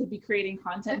time I could be creating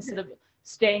content instead of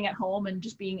staying at home and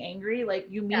just being angry? Like,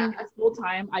 you mean this whole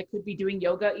time I could be doing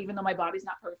yoga even though my body's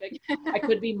not perfect? I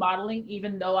could be modeling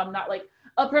even though I'm not like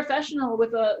a professional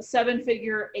with a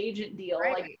 7-figure agent deal.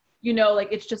 Like, like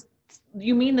it's just,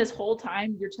 you mean this whole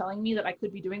time you're telling me that I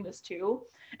could be doing this too?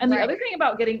 And the other thing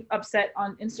about getting upset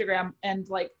on Instagram and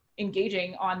like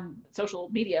engaging on social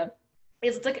media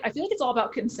is it's like, I feel like it's all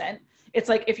about consent. It's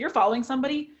like, if you're following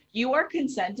somebody, you are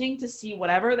consenting to see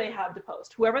whatever they have to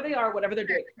post, whoever they are, whatever they're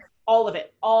doing, all of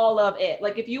it.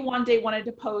 Like if you one day wanted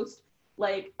to post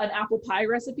like an apple pie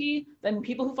recipe, then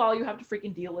people who follow you have to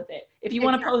freaking deal with it. If you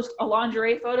want to post a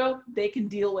lingerie photo, they can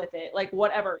deal with it. Like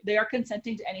whatever, they are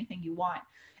consenting to anything you want.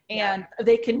 And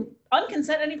they can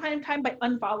unconsent any time by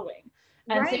unfollowing.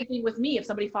 And same thing with me. If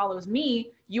somebody follows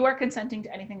me, you are consenting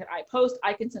to anything that I post.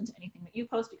 I consent to anything that you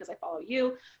post because I follow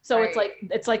you. So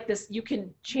it's like this, you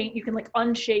can change, you can like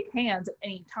unshake hands at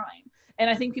any time. And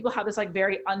I think people have this like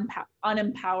very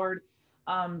unempowered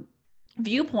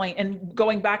viewpoint. And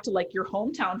going back to like your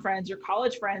hometown friends, your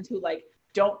college friends who like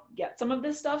don't get some of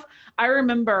this stuff. I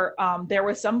remember there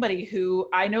was somebody who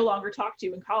I no longer talk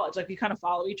to in college. Like we kind of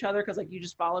follow each other because like you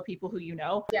just follow people who you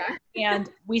know. Yeah. And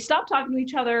we stopped talking to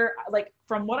each other. Like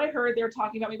from what I heard, they were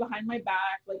talking about me behind my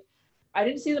back. Like I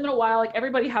didn't see them in a while. Like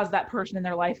everybody has that person in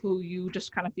their life who you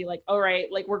just kind of feel like, all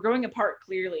right, like we're growing apart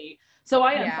clearly. So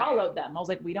I unfollowed them. I was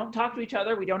like, we don't talk to each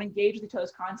other. We don't engage with each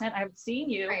other's content. I haven't seen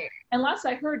you. And last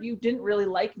I heard, you didn't really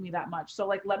like me that much. So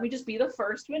like, let me just be the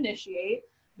first to initiate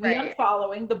the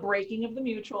unfollowing, the breaking of the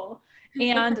mutual.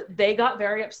 And they got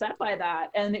very upset by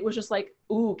that. And it was just like,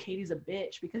 ooh, Katie's a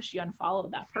bitch because she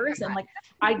unfollowed that person. Like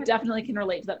I definitely can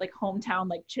relate to that like hometown,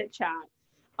 like chit chat.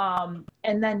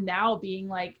 And then now being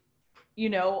like, you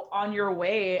know, on your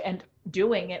way and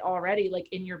doing it already, like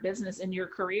in your business, in your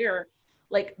career,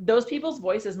 like those people's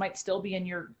voices might still be in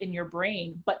your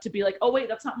brain, but to be like, oh wait,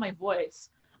 that's not my voice,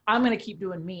 I'm going to keep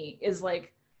doing me, is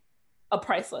like a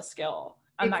priceless skill.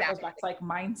 And that goes back to like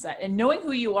mindset and knowing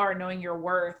who you are, knowing your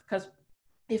worth. Because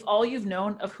if all you've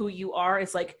known of who you are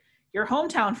is like your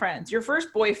hometown friends, your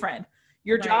first boyfriend,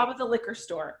 your job at the liquor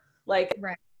store, like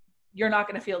you're not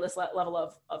going to feel this level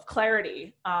of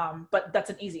clarity. But that's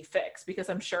an easy fix because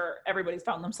I'm sure everybody's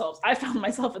found themselves. I found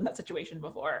myself in that situation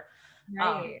before.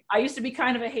 I used to be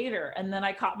kind of a hater, and then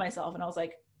I caught myself and I was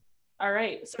like, all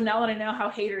right, so now that I know how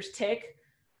haters tick,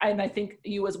 and I think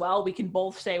you as well, we can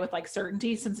both say with like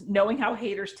certainty, since knowing how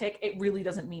haters tick, it really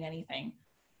doesn't mean anything.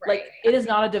 Like it is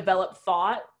not a developed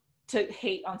thought to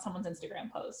hate on someone's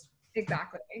Instagram post.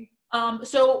 Exactly.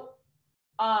 So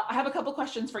I have a couple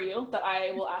questions for you that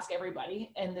I will ask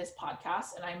everybody in this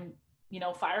podcast, and I'm, you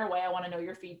know, fire away. I want to know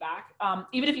your feedback.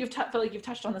 Even if feel like you've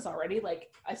touched on this already,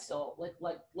 like I still like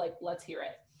let's hear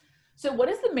it. So what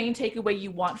is the main takeaway you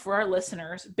want for our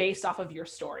listeners based off of your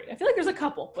story? I feel like there's a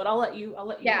couple, but I'll let you.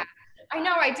 Yeah, I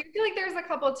know. I do feel like there's a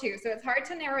couple too. So it's hard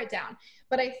to narrow it down.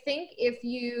 But I think if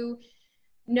you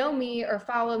know me or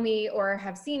follow me or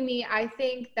have seen me, I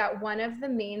think that one of the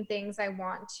main things I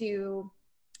want to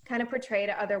kind of portray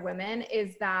to other women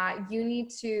is that you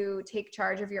need to take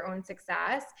charge of your own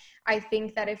success. I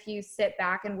think that if you sit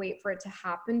back and wait for it to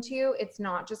happen to you, it's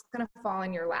not just going to fall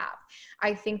in your lap.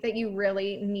 I think that you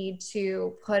really need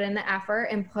to put in the effort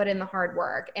and put in the hard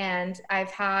work. And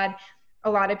I've had a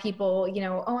lot of people, you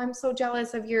know, oh, I'm so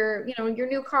jealous of your, you know, your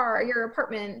new car, your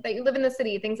apartment, that you live in the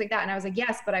city, things like that. And I was like,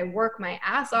 yes, but I work my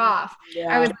ass off.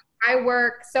 Yeah. I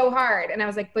work so hard. And I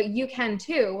was like, but you can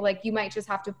too. Like you might just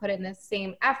have to put in the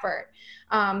same effort.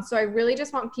 So I really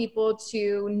just want people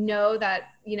to know that,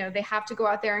 you know, they have to go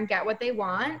out there and get what they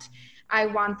want. I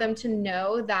want them to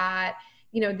know that,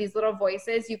 you know, these little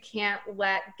voices you can't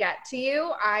let get to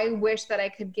you. I wish that I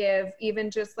could give even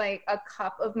just like a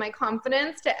cup of my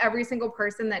confidence to every single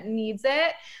person that needs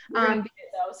it.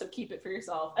 So keep it for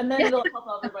yourself. And then it'll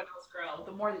help everybody else grow.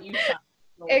 The more that you shine.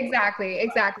 Exactly.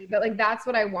 But like, that's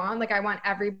what I want. Like, I want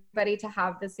everybody to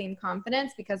have the same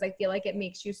confidence because I feel like it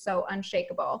makes you so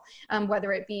unshakable,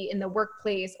 whether it be in the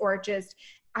workplace or just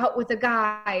out with a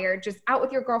guy or just out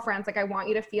with your girlfriends. Like, I want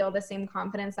you to feel the same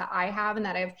confidence that I have and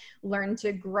that I've learned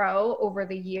to grow over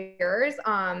the years.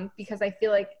 Because I feel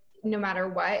like no matter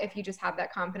what, if you just have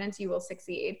that confidence, you will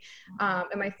succeed. And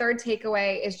my third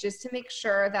takeaway is just to make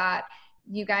sure that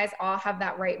you guys all have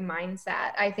that right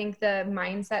mindset. I think the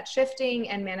mindset shifting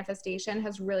and manifestation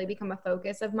has really become a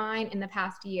focus of mine in the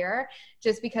past year,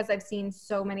 just because I've seen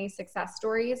so many success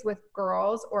stories with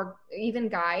girls or even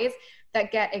guys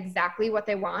that get exactly what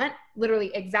they want,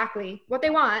 literally exactly what they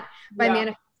want by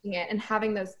manifesting it and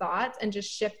having those thoughts and just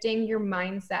shifting your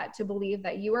mindset to believe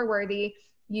that you are worthy.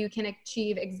 You can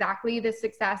achieve exactly the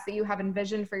success that you have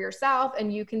envisioned for yourself,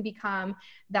 and you can become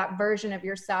that version of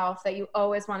yourself that you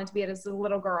always wanted to be as a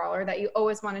little girl or that you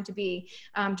always wanted to be.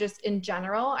 Just in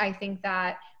general, I think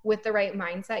that with the right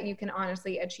mindset, you can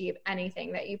honestly achieve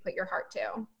anything that you put your heart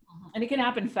to. And it can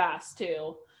happen fast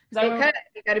too. You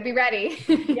got to be ready.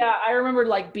 Yeah, I remember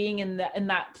like being in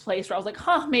that place where I was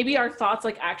like, maybe our thoughts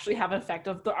like actually have an effect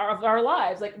of our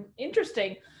lives. Like,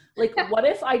 interesting. Like, what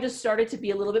if I just started to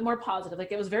be a little bit more positive?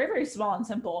 Like, it was very, very small and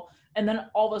simple, And then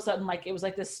all of a sudden, like, it was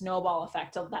like this snowball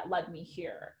effect that led me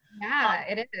here. Yeah,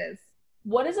 it is.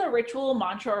 What is a ritual,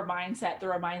 mantra, or mindset that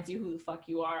reminds you who the fuck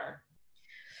you are?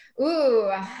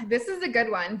 Ooh, this is a good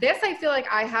one. This, I feel like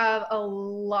I have a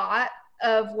lot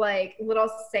of like little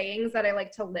sayings that I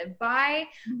like to live by.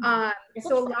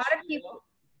 So a lot of people,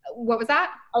 what was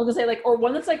that? I was gonna say, like, or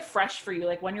one that's like fresh for you,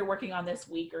 like when you're working on this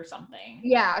week or something.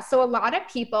 Yeah. So a lot of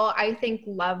people, I think,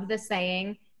 love the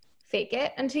saying, fake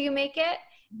it until you make it.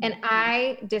 And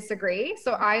I disagree.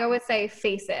 So I always say,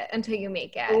 face it until you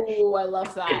make it. Oh, I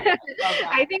love that. I love that.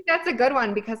 I think that's a good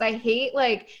one because I hate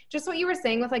like just what you were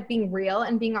saying with like being real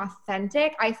and being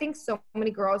authentic. I think so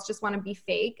many girls just want to be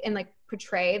fake and like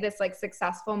portray this like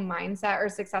successful mindset or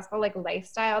successful like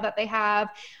lifestyle that they have.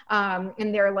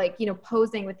 And they're like, you know,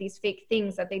 posing with these fake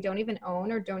things that they don't even own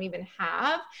or don't even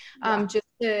have, just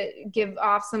to give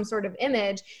off some sort of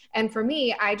image. And for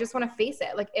me, I just want to face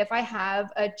it. Like if I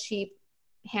have a cheap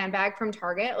handbag from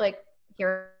Target, like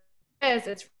here it is,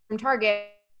 it's from Target,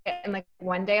 and like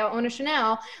one day I'll own a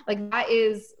Chanel, like that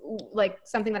is like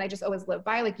something that I just always live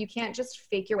by. Like you can't just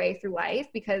fake your way through life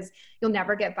because you'll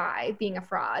never get by being a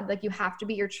fraud. Like you have to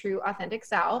be your true authentic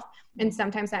self, and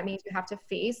sometimes that means you have to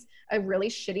face a really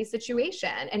shitty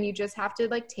situation and you just have to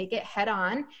like take it head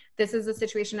on. This is a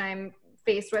situation I'm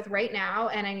faced with right now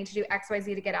and I need to do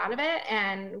XYZ to get out of it,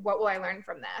 and what will I learn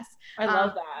from this? I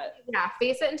love that. Yeah,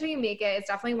 face it until you make it. It's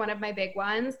definitely one of my big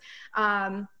ones.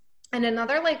 And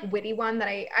another like witty one that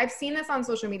I've seen this on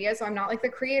social media, so I'm not like the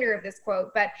creator of this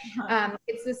quote, but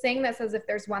it's the saying that says, if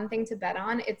there's one thing to bet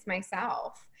on, it's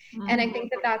myself. And I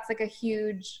think that that's like a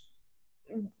huge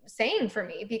saying for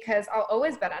me because I'll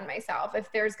always bet on myself.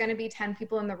 If there's going to be 10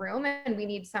 people in the room and we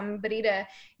need somebody to,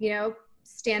 you know,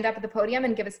 stand up at the podium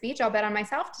and give a speech, I'll bet on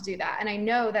myself to do that. And I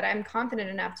know that I'm confident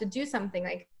enough to do something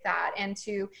like that and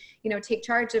to, you know, take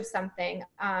charge of something.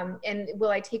 And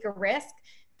will I take a risk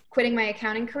quitting my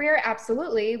accounting career?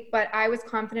 Absolutely. But I was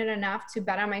confident enough to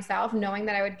bet on myself, knowing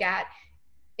that I would get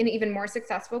an even more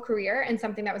successful career and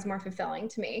something that was more fulfilling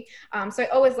to me. So I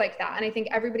always like that. And I think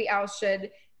everybody else should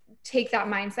take that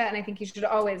mindset. And I think you should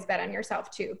always bet on yourself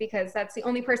too, because that's the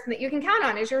only person that you can count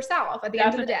on is yourself at the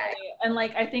end of the day. And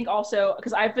like, I think also,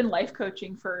 because I've been life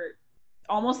coaching for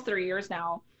almost 3 years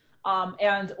now.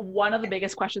 And one of the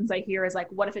biggest questions I hear is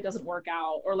like, what if it doesn't work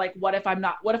out? Or like, what if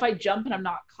I jump and I'm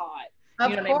not caught?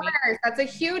 Of course, that's a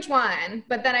huge one.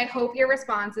 But then I hope your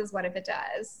response is, what if it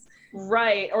does?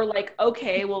 Right. Or like,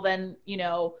 okay, well then, you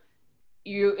know,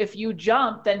 if you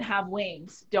jump, then have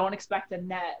wings. Don't expect a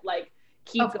net. Like,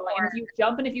 keep going. And if you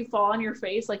jump and if you fall on your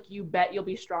face, like you bet you'll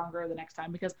be stronger the next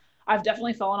time, because I've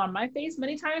definitely fallen on my face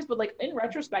many times, but like in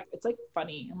retrospect, it's like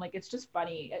funny. I'm like, it's just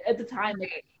funny at the time.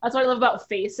 Like, that's what I love about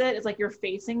Face It. It's like you're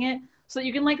facing it so that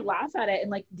you can like laugh at it and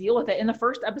like deal with it. In the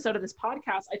first episode of this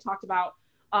podcast, I talked about,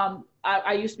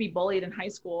 I used to be bullied in high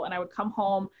school, and I would come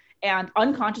home and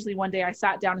unconsciously one day I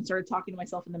sat down and started talking to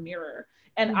myself in the mirror.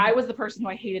 And I was the person who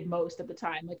I hated most at the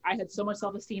time. Like I had so much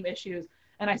self-esteem issues,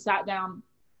 and I sat down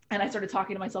and I started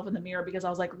talking to myself in the mirror because I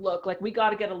was like, look, like we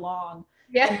got to get along.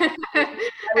 Yeah.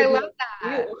 I love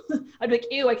that. I'd be like,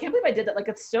 ew, I can't believe I did that. Like,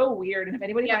 it's so weird. And if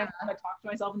anybody finds out I talk to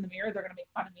myself in the mirror, they're going to make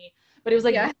fun of me. But it was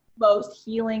like the most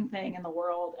healing thing in the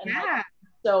world. And like,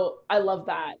 so I love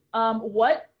that.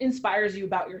 What inspires you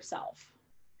about yourself?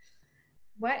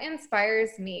 What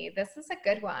inspires me? This is a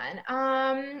good one.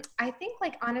 I think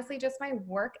like honestly, just my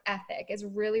work ethic is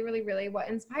really, really, really what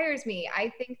inspires me.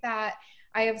 I think that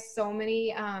I have so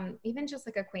many, even just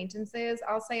like acquaintances,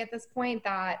 I'll say at this point,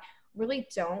 that really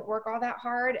don't work all that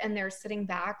hard, and they're sitting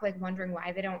back like wondering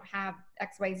why they don't have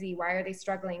XYZ, why are they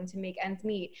struggling to make ends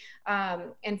meet.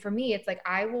 And for me, it's like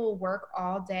I will work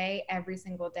all day every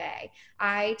single day.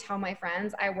 I tell my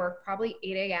friends I work probably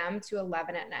 8 a.m. to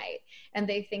 11 at night, and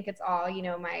they think it's all, you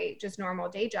know, my just normal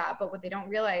day job. But what they don't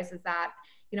realize is that,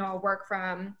 you know, I'll work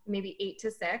from maybe 8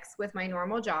 to 6 with my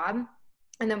normal job.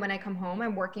 And then when I come home,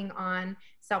 I'm working on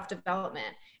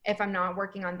self-development. If I'm not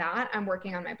working on that, I'm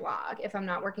working on my blog. If I'm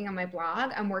not working on my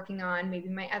blog, I'm working on maybe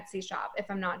my Etsy shop. If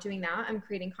I'm not doing that, I'm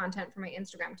creating content for my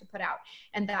Instagram to put out.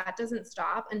 And that doesn't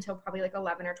stop until probably like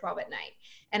 11 or 12 at night.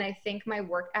 And I think my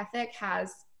work ethic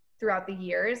has, throughout the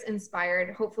years,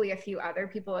 inspired hopefully a few other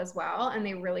people as well. And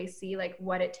they really see like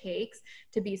what it takes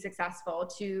to be successful.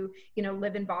 To, you know,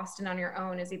 live in Boston on your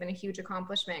own is even a huge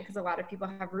accomplishment, because a lot of people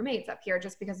have roommates up here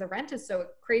just because the rent is so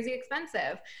crazy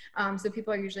expensive. So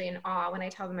people are usually in awe when I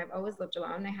tell them I've always lived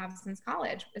alone. I have since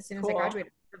college, as soon as I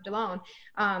graduated lived alone.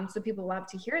 So people love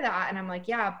to hear that. And I'm like,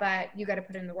 yeah, but you got to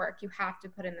put in the work. You have to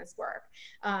put in this work.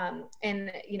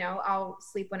 And you know, I'll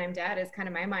sleep when I'm dead is kind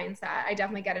of my mindset. I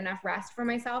definitely get enough rest for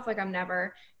myself. Like I'm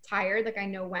never tired. Like I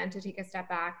know when to take a step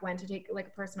back, when to take like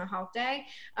a personal health day.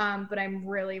 But I'm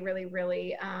really, really,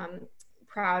 really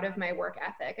proud of my work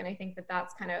ethic. And I think that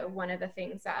that's kind of one of the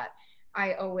things that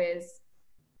I always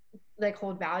like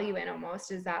hold value in,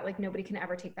 almost, is that like nobody can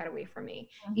ever take that away from me.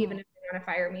 Even if they want to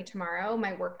fire me tomorrow,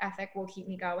 my work ethic will keep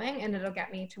me going and it'll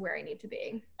get me to where I need to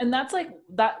be. And that's like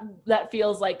that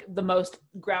feels like the most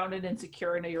grounded and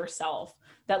secure into yourself,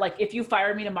 that like if you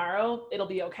fire me tomorrow, it'll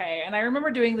be okay. And I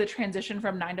remember doing the transition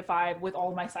from 9 to 5 with all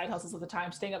of my side hustles at the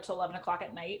time, staying up till 11 o'clock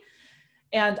at night.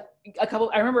 And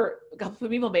I remember a couple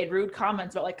of people made rude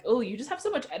comments about like, oh, you just have so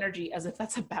much energy, as if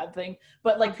that's a bad thing.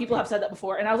 But like people have said that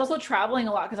before. And I was also traveling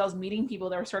a lot because I was meeting people.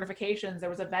 There were certifications, there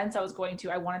was events I was going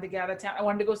to. I wanted to get out of town. I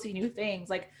wanted to go see new things.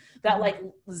 Like that like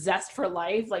zest for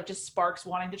life, like just sparks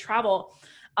wanting to travel.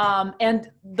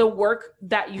 And the work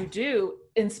that you do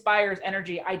inspires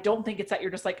energy. I don't think it's that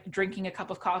you're just like drinking a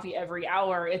cup of coffee every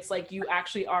hour. It's like you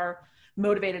actually are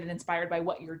motivated and inspired by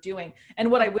what you're doing. And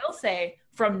what I will say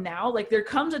from now, like there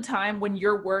comes a time when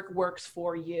your work works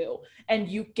for you and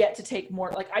you get to take more.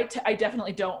 Like I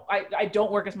definitely don't, I don't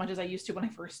work as much as I used to when I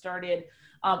first started.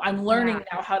 I'm learning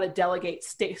now how to delegate,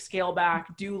 scale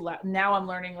back, do less. Now I'm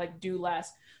learning like do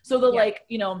less. So like,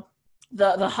 you know,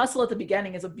 the hustle at the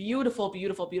beginning is a beautiful,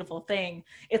 beautiful, beautiful thing.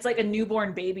 It's like a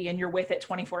newborn baby and you're with it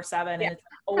 24/7 and it's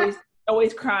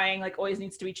always crying, like always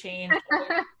needs to be changed.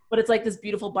 But it's like this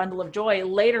beautiful bundle of joy.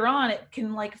 Later on, it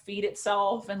can like feed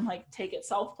itself and like take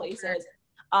itself places.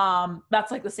 That's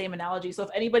like the same analogy. So if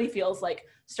anybody feels like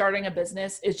starting a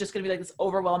business is just going to be like this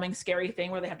overwhelming, scary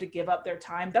thing where they have to give up their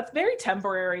time, that's very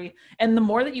temporary. And the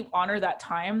more that you honor that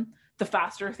time, the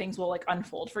faster things will like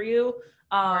unfold for you.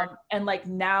 And like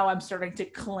now I'm starting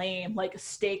to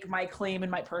stake my claim in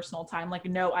my personal time. Like,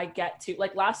 no, I get to,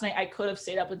 like last night I could have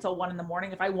stayed up until 1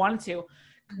 a.m. if I wanted to,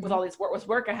 with all these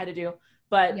work I had to do.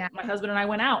 But my husband and I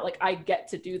went out, like I get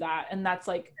to do that. And that's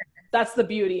like, that's the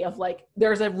beauty of like,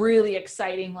 there's a really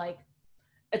exciting, like,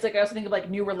 it's like, I also think of like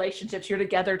new relationships. You're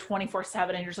together 24/7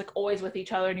 and you're just like always with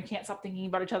each other and you can't stop thinking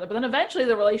about each other. But then eventually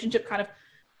the relationship kind of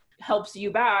helps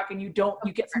you back and you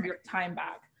get some of your time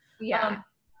back.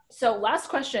 So last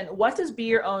question, what does be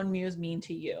your own muse mean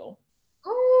to you?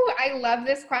 Oh, I love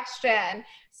this question.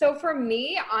 So for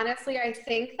me, honestly, I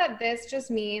think that this just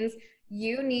means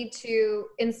you need to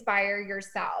inspire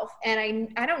yourself. And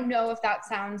I don't know if that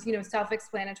sounds, you know,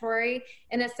 self-explanatory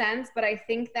in a sense, but I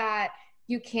think that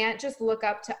you can't just look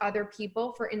up to other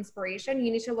people for inspiration.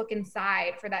 You need to look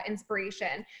inside for that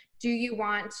inspiration. Do you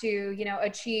want to, you know,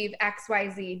 achieve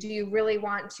XYZ? Do you really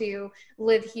want to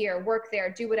live here, work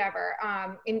there, do whatever?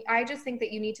 And I just think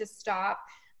that you need to stop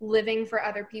living for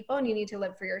other people and you need to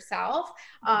live for yourself.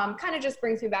 Kind of just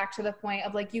brings me back to the point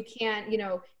of like, you can't, you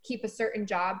know, keep a certain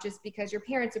job just because your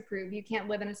parents approve. You can't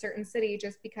live in a certain city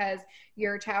just because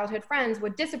your childhood friends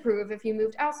would disapprove if you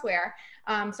moved elsewhere.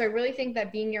 So I really think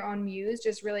that being your own muse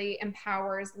just really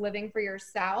empowers living for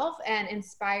yourself and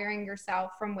inspiring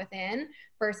yourself from within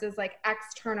versus like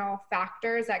external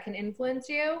factors that can influence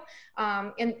you.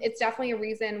 And it's definitely a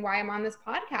reason why I'm on this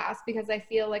podcast, because I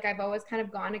feel like I've always kind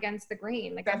of gone against the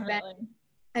grain. Like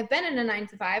I've been in a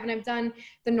 9-to-5 and I've done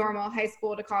the normal high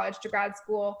school to college to grad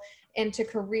school into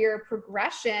career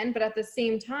progression. But at the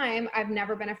same time, I've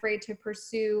never been afraid to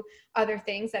pursue other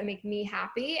things that make me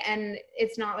happy. And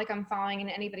it's not like I'm following in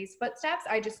anybody's footsteps.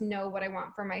 I just know what I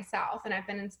want for myself. And I've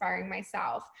been inspiring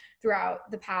myself throughout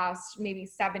the past maybe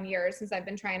 7 years since I've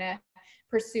been trying to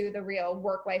pursue the real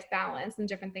work-life balance and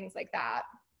different things like that.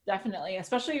 Definitely.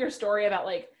 Especially your story about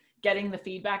like getting the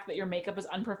feedback that your makeup is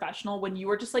unprofessional when you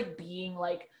were just like being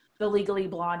like the Legally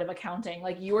Blonde of accounting.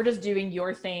 Like you were just doing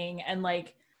your thing and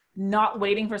like not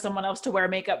waiting for someone else to wear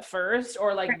makeup first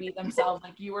or like be themselves.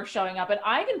 Like you were showing up. And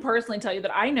I can personally tell you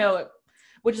that I know,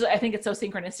 which is, I think it's so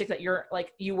synchronistic that you're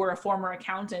like, you were a former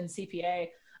accountant, CPA.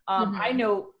 I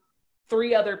know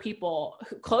 3 other people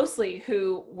closely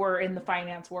who were in the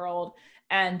finance world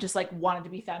and just like wanted to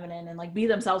be feminine and like be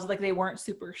themselves, like they weren't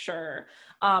super sure.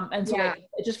 And so like,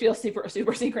 it just feels super,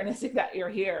 super synchronistic that you're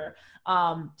here.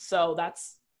 So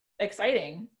that's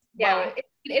exciting. Yeah.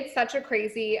 It's such a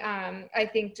crazy, I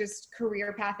think, just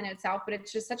career path in itself, but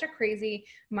it's just such a crazy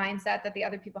mindset that the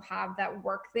other people have that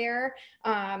work there.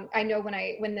 I know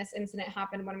when this incident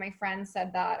happened, one of my friends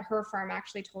said that her firm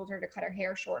actually told her to cut her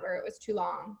hair shorter. It was too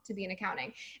long to be in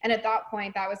accounting. And at that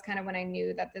point, that was kind of when I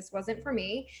knew that this wasn't for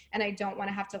me. And I don't want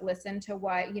to have to listen to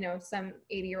what, some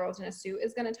 80-year-old in a suit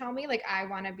is going to tell me. Like, I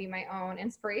want to be my own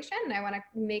inspiration. And I want to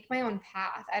make my own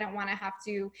path. I don't want to have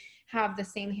to have the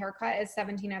same haircut as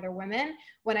 17 other women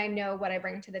when I know what I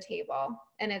bring to the table.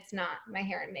 And it's not my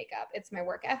hair and makeup, it's my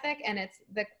work ethic, and it's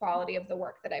the quality of the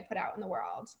work that I put out in the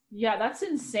world. Yeah, that's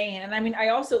insane. And I mean, I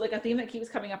also, like, a theme that keeps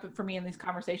coming up for me in these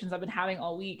conversations I've been having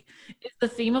all week is the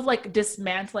theme of like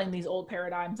dismantling these old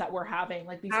paradigms that we're having,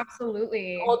 like these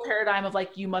Absolutely old paradigm of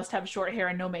like, you must have short hair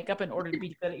and no makeup in order to be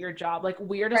good at your job. Like,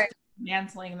 we're just right.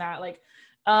 dismantling that. Like,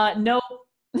 no,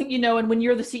 and when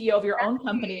you're the CEO of your own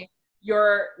company,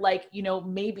 you're like,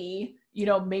 maybe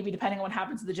depending on what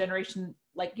happens to the generation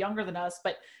like younger than us,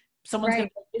 but someone's gonna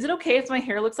be like, is it okay if my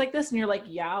hair looks like this? And you're like,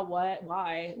 yeah, what,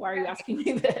 why are you asking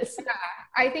me this? Yeah.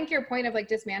 I think your point of like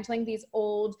dismantling these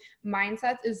old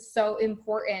mindsets is so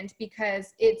important,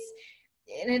 because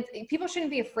people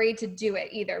shouldn't be afraid to do it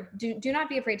either. Do not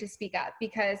be afraid to speak up,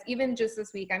 because even just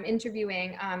this week, I'm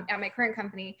interviewing at my current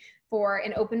company for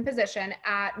an open position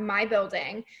at my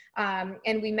building.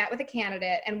 And we met with a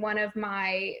candidate, and one of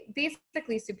my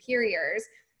basically superiors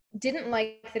didn't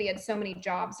like that he had so many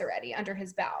jobs already under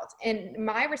his belt. And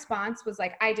my response was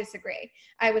like, I disagree.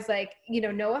 I was like,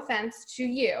 no offense to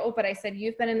you, but I said,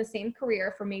 you've been in the same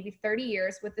career for maybe 30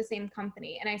 years with the same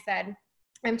company. And I said,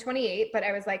 I'm 28, but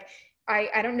I was like,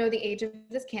 I don't know the age of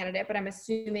this candidate, but I'm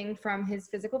assuming from his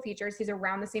physical features, he's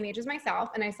around the same age as myself.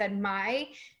 And I said, my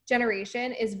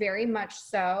generation is very much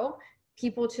so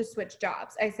people to switch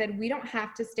jobs. I said, we don't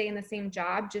have to stay in the same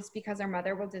job just because our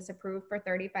mother will disapprove for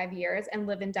 35 years and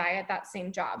live and die at that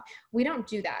same job. We don't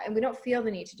do that. And we don't feel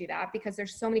the need to do that, because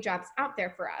there's so many jobs out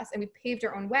there for us. And we've paved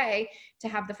our own way to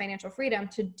have the financial freedom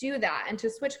to do that and to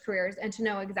switch careers and to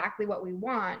know exactly what we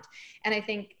want. And I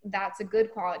think that's a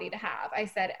good quality to have. I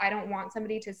said, I don't want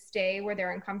somebody to stay where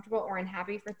they're uncomfortable or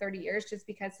unhappy for 30 years just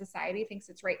because society thinks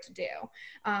it's right to do.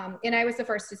 And I was the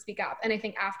first to speak up. And I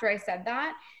think after I said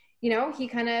that, he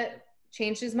kind of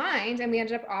changed his mind, and we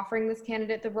ended up offering this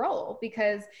candidate the role,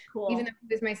 because even though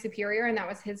he was my superior and that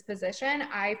was his position,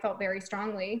 I felt very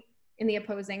strongly in the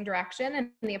opposing direction and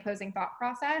the opposing thought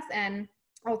process. And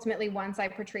ultimately, once I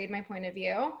portrayed my point of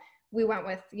view, we went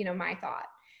with, my thought.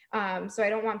 So I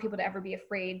don't want people to ever be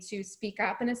afraid to speak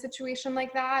up in a situation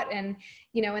like that. And,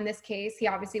 in this case, he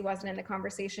obviously wasn't in the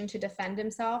conversation to defend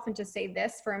himself and to say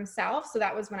this for himself. So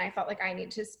that was when I felt like I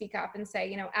needed to speak up and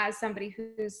say, as somebody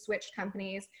who's switched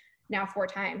companies now 4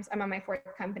 times, I'm on my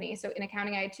 4th company. So in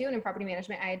accounting, I had 2, and in property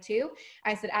management, I had 2.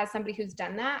 I said, as somebody who's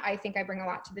done that, I think I bring a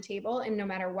lot to the table. And no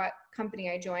matter what company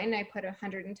I join, I put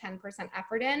 110%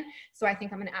 effort in. So I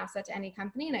think I'm an asset to any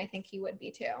company, and I think he would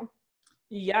be too.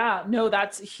 Yeah, no,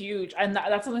 that's huge. And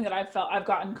that's something that I've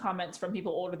gotten comments from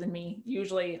people older than me,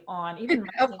 usually on even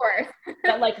of course,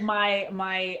 that like my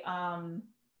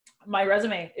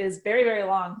resume is very, very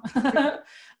long.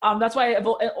 That's why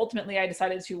ultimately I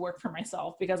decided to work for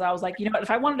myself, because I was like,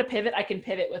 if I wanted to pivot, I can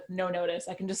pivot with no notice.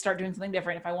 I can just start doing something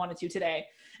different if I wanted to today,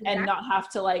 and not have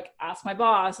to like ask my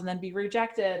boss and then be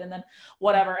rejected and then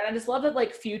whatever. And I just love that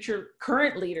like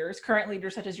current leaders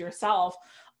such as yourself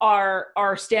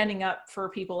are standing up for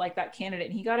people like that candidate.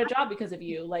 And he got a job because of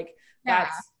you. Like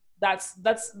that's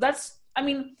I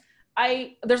mean,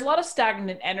 there's a lot of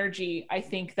stagnant energy, I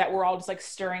think, that we're all just like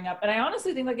stirring up. And I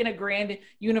honestly think like in a grand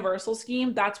universal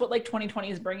scheme, that's what like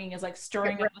 2020 is bringing, is like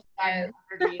stirring up the stagnant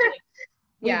energy. Like,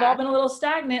 we've all been a little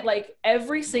stagnant. Like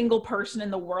every single person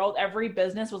in the world, every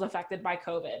business was affected by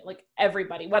COVID. Like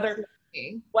everybody, whatever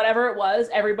it was,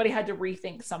 everybody had to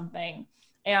rethink something.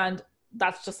 And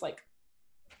that's just like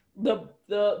the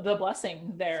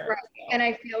blessing there. Right. And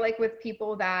I feel like with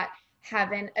people that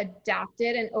haven't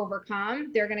adapted and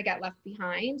overcome, they're going to get left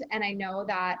behind. And I know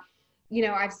that,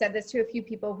 I've said this to a few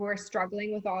people who are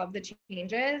struggling with all of the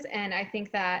changes. And I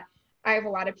think that I have a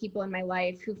lot of people in my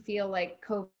life who feel like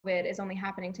COVID is only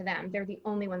happening to them. They're the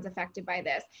only ones affected by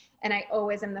this. And I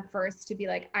always am the first to be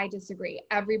like, I disagree.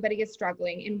 Everybody is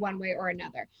struggling in one way or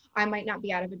another. I might not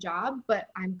be out of a job, but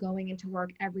I'm going into work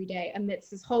every day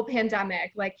amidst this whole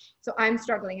pandemic. Like, so I'm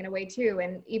struggling in a way too.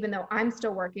 And even though I'm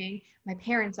still working, my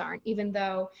parents aren't. Even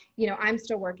though, I'm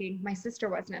still working, my sister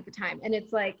wasn't at the time. And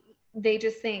it's like, they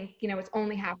just think, it's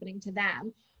only happening to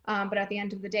them. But at the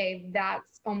end of the day,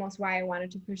 that's almost why I wanted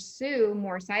to pursue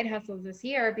more side hustles this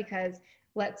year, because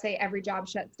let's say every job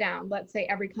shuts down, let's say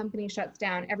every company shuts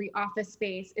down, every office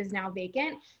space is now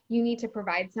vacant, you need to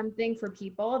provide something for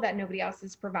people that nobody else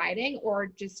is providing, or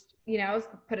just, you know,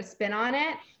 put a spin on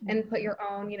it and put your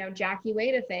own, you know, Jackie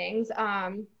way to things.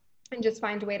 And just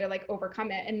find a way to like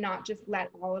overcome it and not just let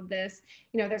all of this,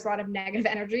 you know, there's a lot of negative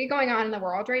energy going on in the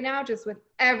world right now, just with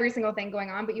every single thing going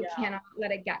on, but you cannot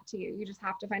let it get to you. You just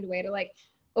have to find a way to like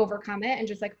overcome it and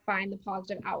just like find the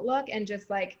positive outlook and just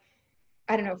like,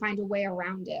 I don't know, find a way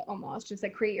around it almost. Just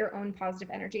like create your own positive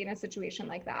energy in a situation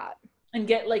like that. And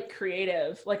get like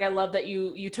creative. Like I love that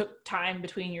you took time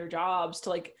between your jobs to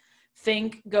like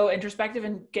think, go introspective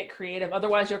and get creative.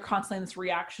 Otherwise you're constantly in this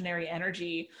reactionary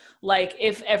energy. Like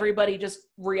if everybody just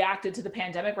reacted to the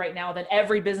pandemic right now, then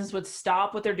every business would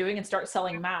stop what they're doing and start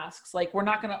selling masks. Like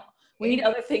we need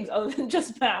other things other than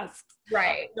just masks.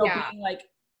 Right. So being like,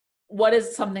 what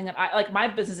is something that I like, my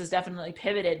business is definitely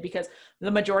pivoted because the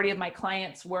majority of my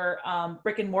clients were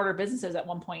brick and mortar businesses at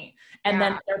one point, and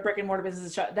then their brick and mortar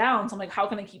businesses shut down. So I'm like, how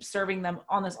can I keep serving them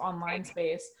on this online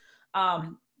space?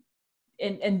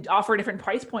 And offer different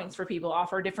price points for people,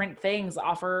 offer different things,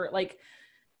 offer like,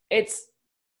 it's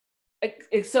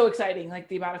so exciting. Like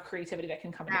the amount of creativity that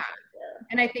can come in.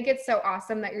 And I think it's so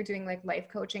awesome that you're doing like life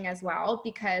coaching as well,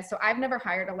 because so I've never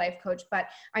hired a life coach, but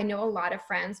I know a lot of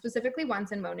friends, specifically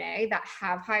ones in Monet, that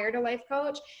have hired a life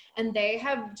coach, and they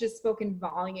have just spoken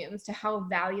volumes to how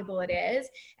valuable it is.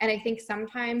 And I think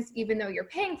sometimes, even though you're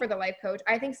paying for the life coach,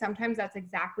 I think sometimes that's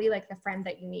exactly like the friend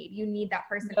that you need. You need that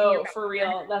person. Oh, for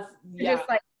real. That's just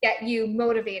like get you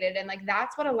motivated, and like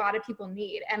that's what a lot of people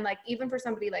need. And like even for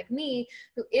somebody like me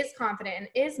who is confident and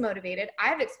is motivated,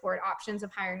 I've explored options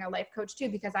of hiring a life coach too,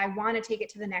 because I want to take it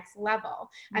to the next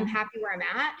level. I'm happy where I'm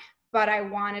at, but I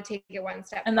want to take it one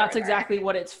step and further. That's exactly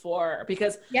what it's for,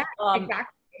 because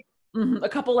exactly. A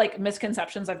couple like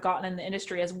misconceptions I've gotten in the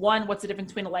industry is, one, what's the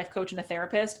difference between a life coach and a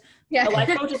therapist? A life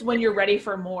coach is when you're ready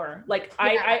for more. Like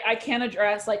I can't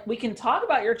address, like we can talk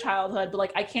about your childhood, but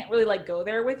like I can't really like go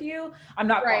there with you. I'm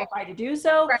not qualified to do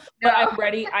so, but I'm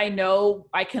ready. I know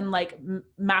I can like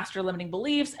master limiting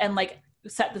beliefs and like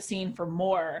set the scene for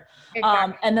more.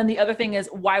 And then the other thing is,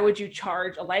 why would you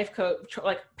charge a life coach,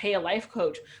 like pay a life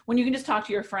coach, when you can just talk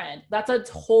to your friend? That's a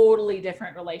totally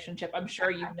different relationship. I'm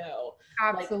sure you know.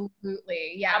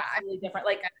 Absolutely. Absolutely different.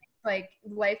 Like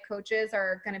life coaches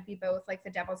are going to be both like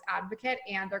the devil's advocate,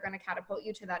 and they're going to catapult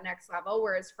you to that next level.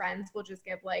 Whereas friends will just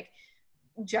give like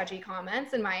judgy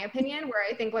comments, in my opinion, where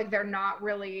I think like they're not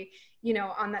really, you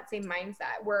know, on that same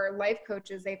mindset. Where life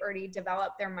coaches, they've already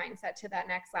developed their mindset to that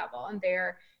next level, and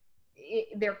they're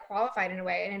qualified in a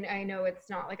way. And I know it's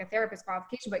not like a therapist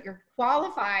qualification, but you're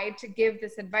qualified to give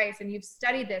this advice, and you've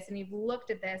studied this and you've looked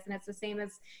at this, and it's the same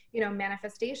as, you know,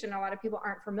 manifestation. A lot of people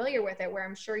aren't familiar with it, where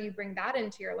I'm sure you bring that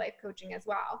into your life coaching as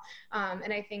well.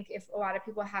 And I think if a lot of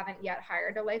people haven't yet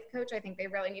hired a life coach, I think they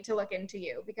really need to look into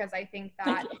you, because I think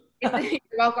that you're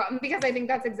welcome, because I think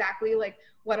that's exactly like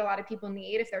what a lot of people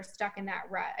need if they're stuck in that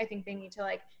rut. I think they need to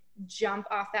like jump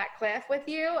off that cliff with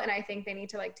you, and I think they need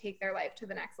to like take their life to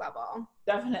the next level.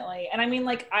 Definitely. And I mean,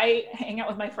 like I hang out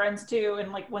with my friends too,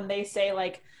 and like when they say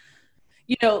like,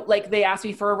 you know, like they ask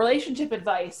me for a relationship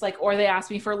advice, like, or they ask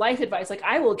me for life advice, like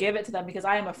I will give it to them because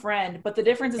I am a friend. But the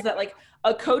difference is that like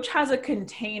a coach has a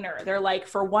container. They're like,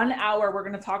 for 1 hour, we're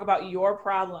going to talk about your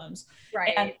problems.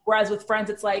 Right. And whereas with friends,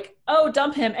 it's like, oh,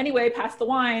 dump him anyway, pass the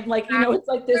wine. Like, you know, it's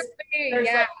like this,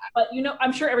 like, but you know,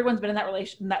 I'm sure everyone's been in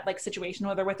that like situation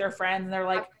where they're with their friends and they're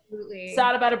like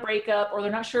sad about a breakup, or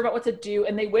they're not sure about what to do.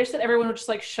 And they wish that everyone would just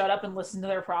like shut up and listen to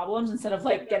their problems instead of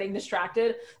like getting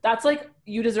distracted. That's like,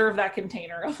 you deserve that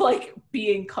container of like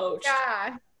being coached.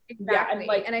 Yeah,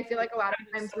 exactly. And I feel like a lot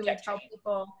of times when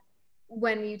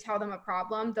you tell them a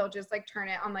problem, they'll just like turn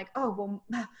it on like, oh,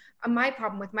 well, my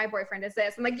problem with my boyfriend is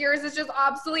this. And like, yours is just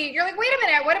obsolete. You're like, wait a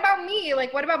minute, what about me?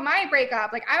 Like, what about my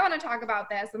breakup? Like, I want to talk about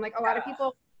this. And like a lot of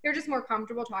people, they're just more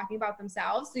comfortable talking about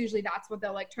themselves. So usually that's what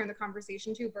they'll like turn the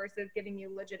conversation to, versus giving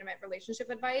you legitimate relationship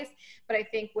advice. But I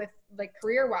think with like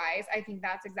career wise, I think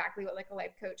that's exactly what like a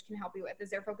life coach can help you with,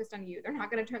 is they're focused on you. They're not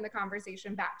going to turn the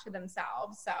conversation back to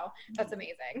themselves. So that's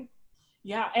amazing.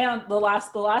 Yeah. And the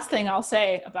last thing I'll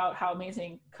say about how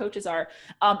amazing coaches are,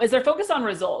 is they're focused on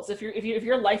results. If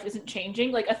your life isn't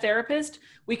changing, like a therapist,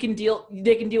 they can deal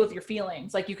with your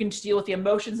feelings. Like you can just deal with the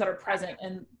emotions that are present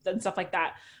and stuff like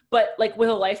that. But like with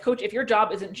a life coach, if your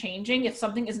job isn't changing, if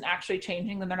something isn't actually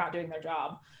changing, then they're not doing their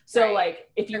job. So like,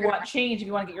 if you want change, if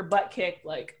you want to get your butt kicked,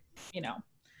 like, you know,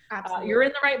 you're in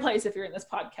the right place if you're in this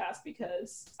podcast,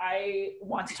 because I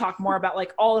want to talk more about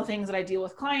like all the things that I deal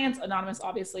with clients, anonymous,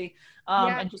 obviously,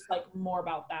 and just like more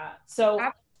about that. So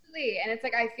Absolutely. And it's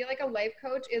like, I feel like a life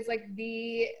coach is like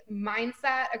the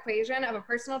mindset equation of a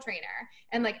personal trainer.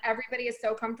 And like everybody is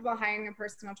so comfortable hiring a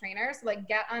personal trainer. So like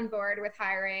get on board with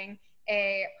hiring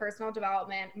a personal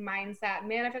development, mindset,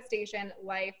 manifestation,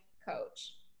 life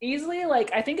coach. Easily,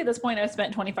 like, I think at this point I've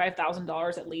spent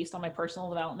 $25,000 at least on my personal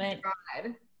development.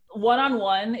 God.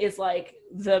 One-on-one is like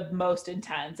the most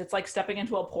intense. It's like stepping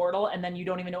into a portal and then you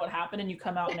don't even know what happened and you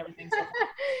come out and everything's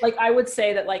like, I would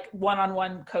say that like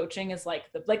one-on-one coaching is like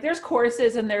there's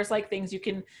courses and there's like things you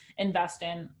can invest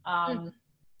in.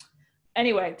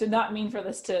 Anyway, did not mean for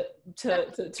this to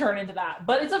turn into that,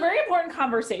 but it's a very important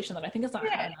conversation that I think is not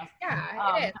had enough.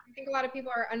 Yeah, it is. I think a lot of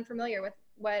people are unfamiliar with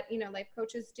what, you know, life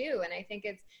coaches do. And I think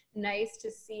it's nice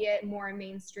to see it more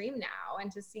mainstream now,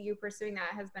 and to see you pursuing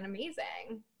that has been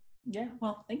amazing. Yeah,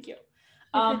 well, thank you.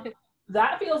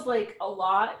 That feels like a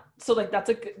lot. So like, that's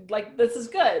a good, like, this is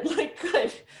good, like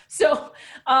good. So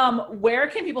where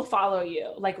can people follow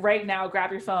you? Like right now, grab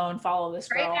your phone, follow this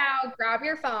girl. Right now, grab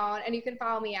your phone and you can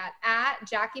follow me at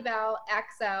Jackie Belle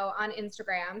XO on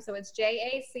Instagram. So it's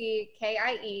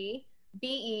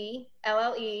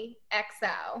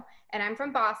JACKIEBELLEXO. And I'm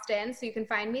from Boston, so you can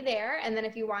find me there. And then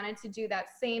if you wanted to do that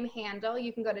same handle,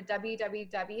 you can go to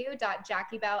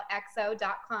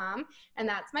www.jackiebellexo.com. And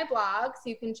that's my blog, so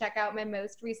you can check out my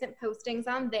most recent postings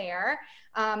on there.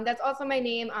 That's also my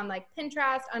name on like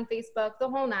Pinterest, on Facebook, the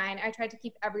whole nine. I tried to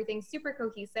keep everything super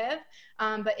cohesive.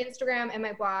 But Instagram and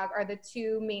my blog are the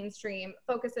two mainstream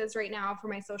focuses right now for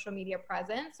my social media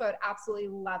presence. So I'd absolutely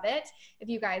love it if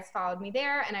you guys followed me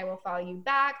there, and I will follow you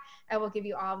back. I will give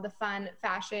you all of the fun,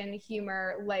 fashion,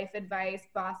 humor, life advice,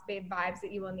 boss babe vibes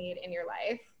that you will need in your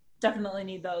life. Definitely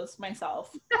need those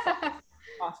myself.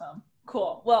 Awesome.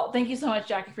 Cool. Well, thank you so much,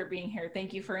 Jackie, for being here.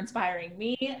 Thank you for inspiring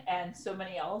me and so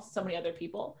many other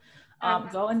people.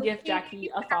 Go and give Jackie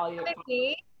a follow.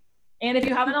 And if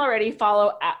you haven't already,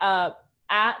 follow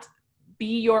at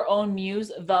Be Your Own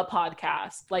Muse, the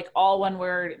podcast, like all one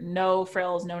word, no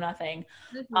frills, no nothing.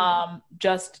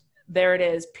 Just there it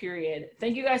is, period.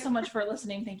 Thank you guys so much for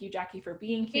listening. Thank you, Jackie, for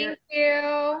being here. Thank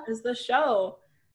you. This is the show.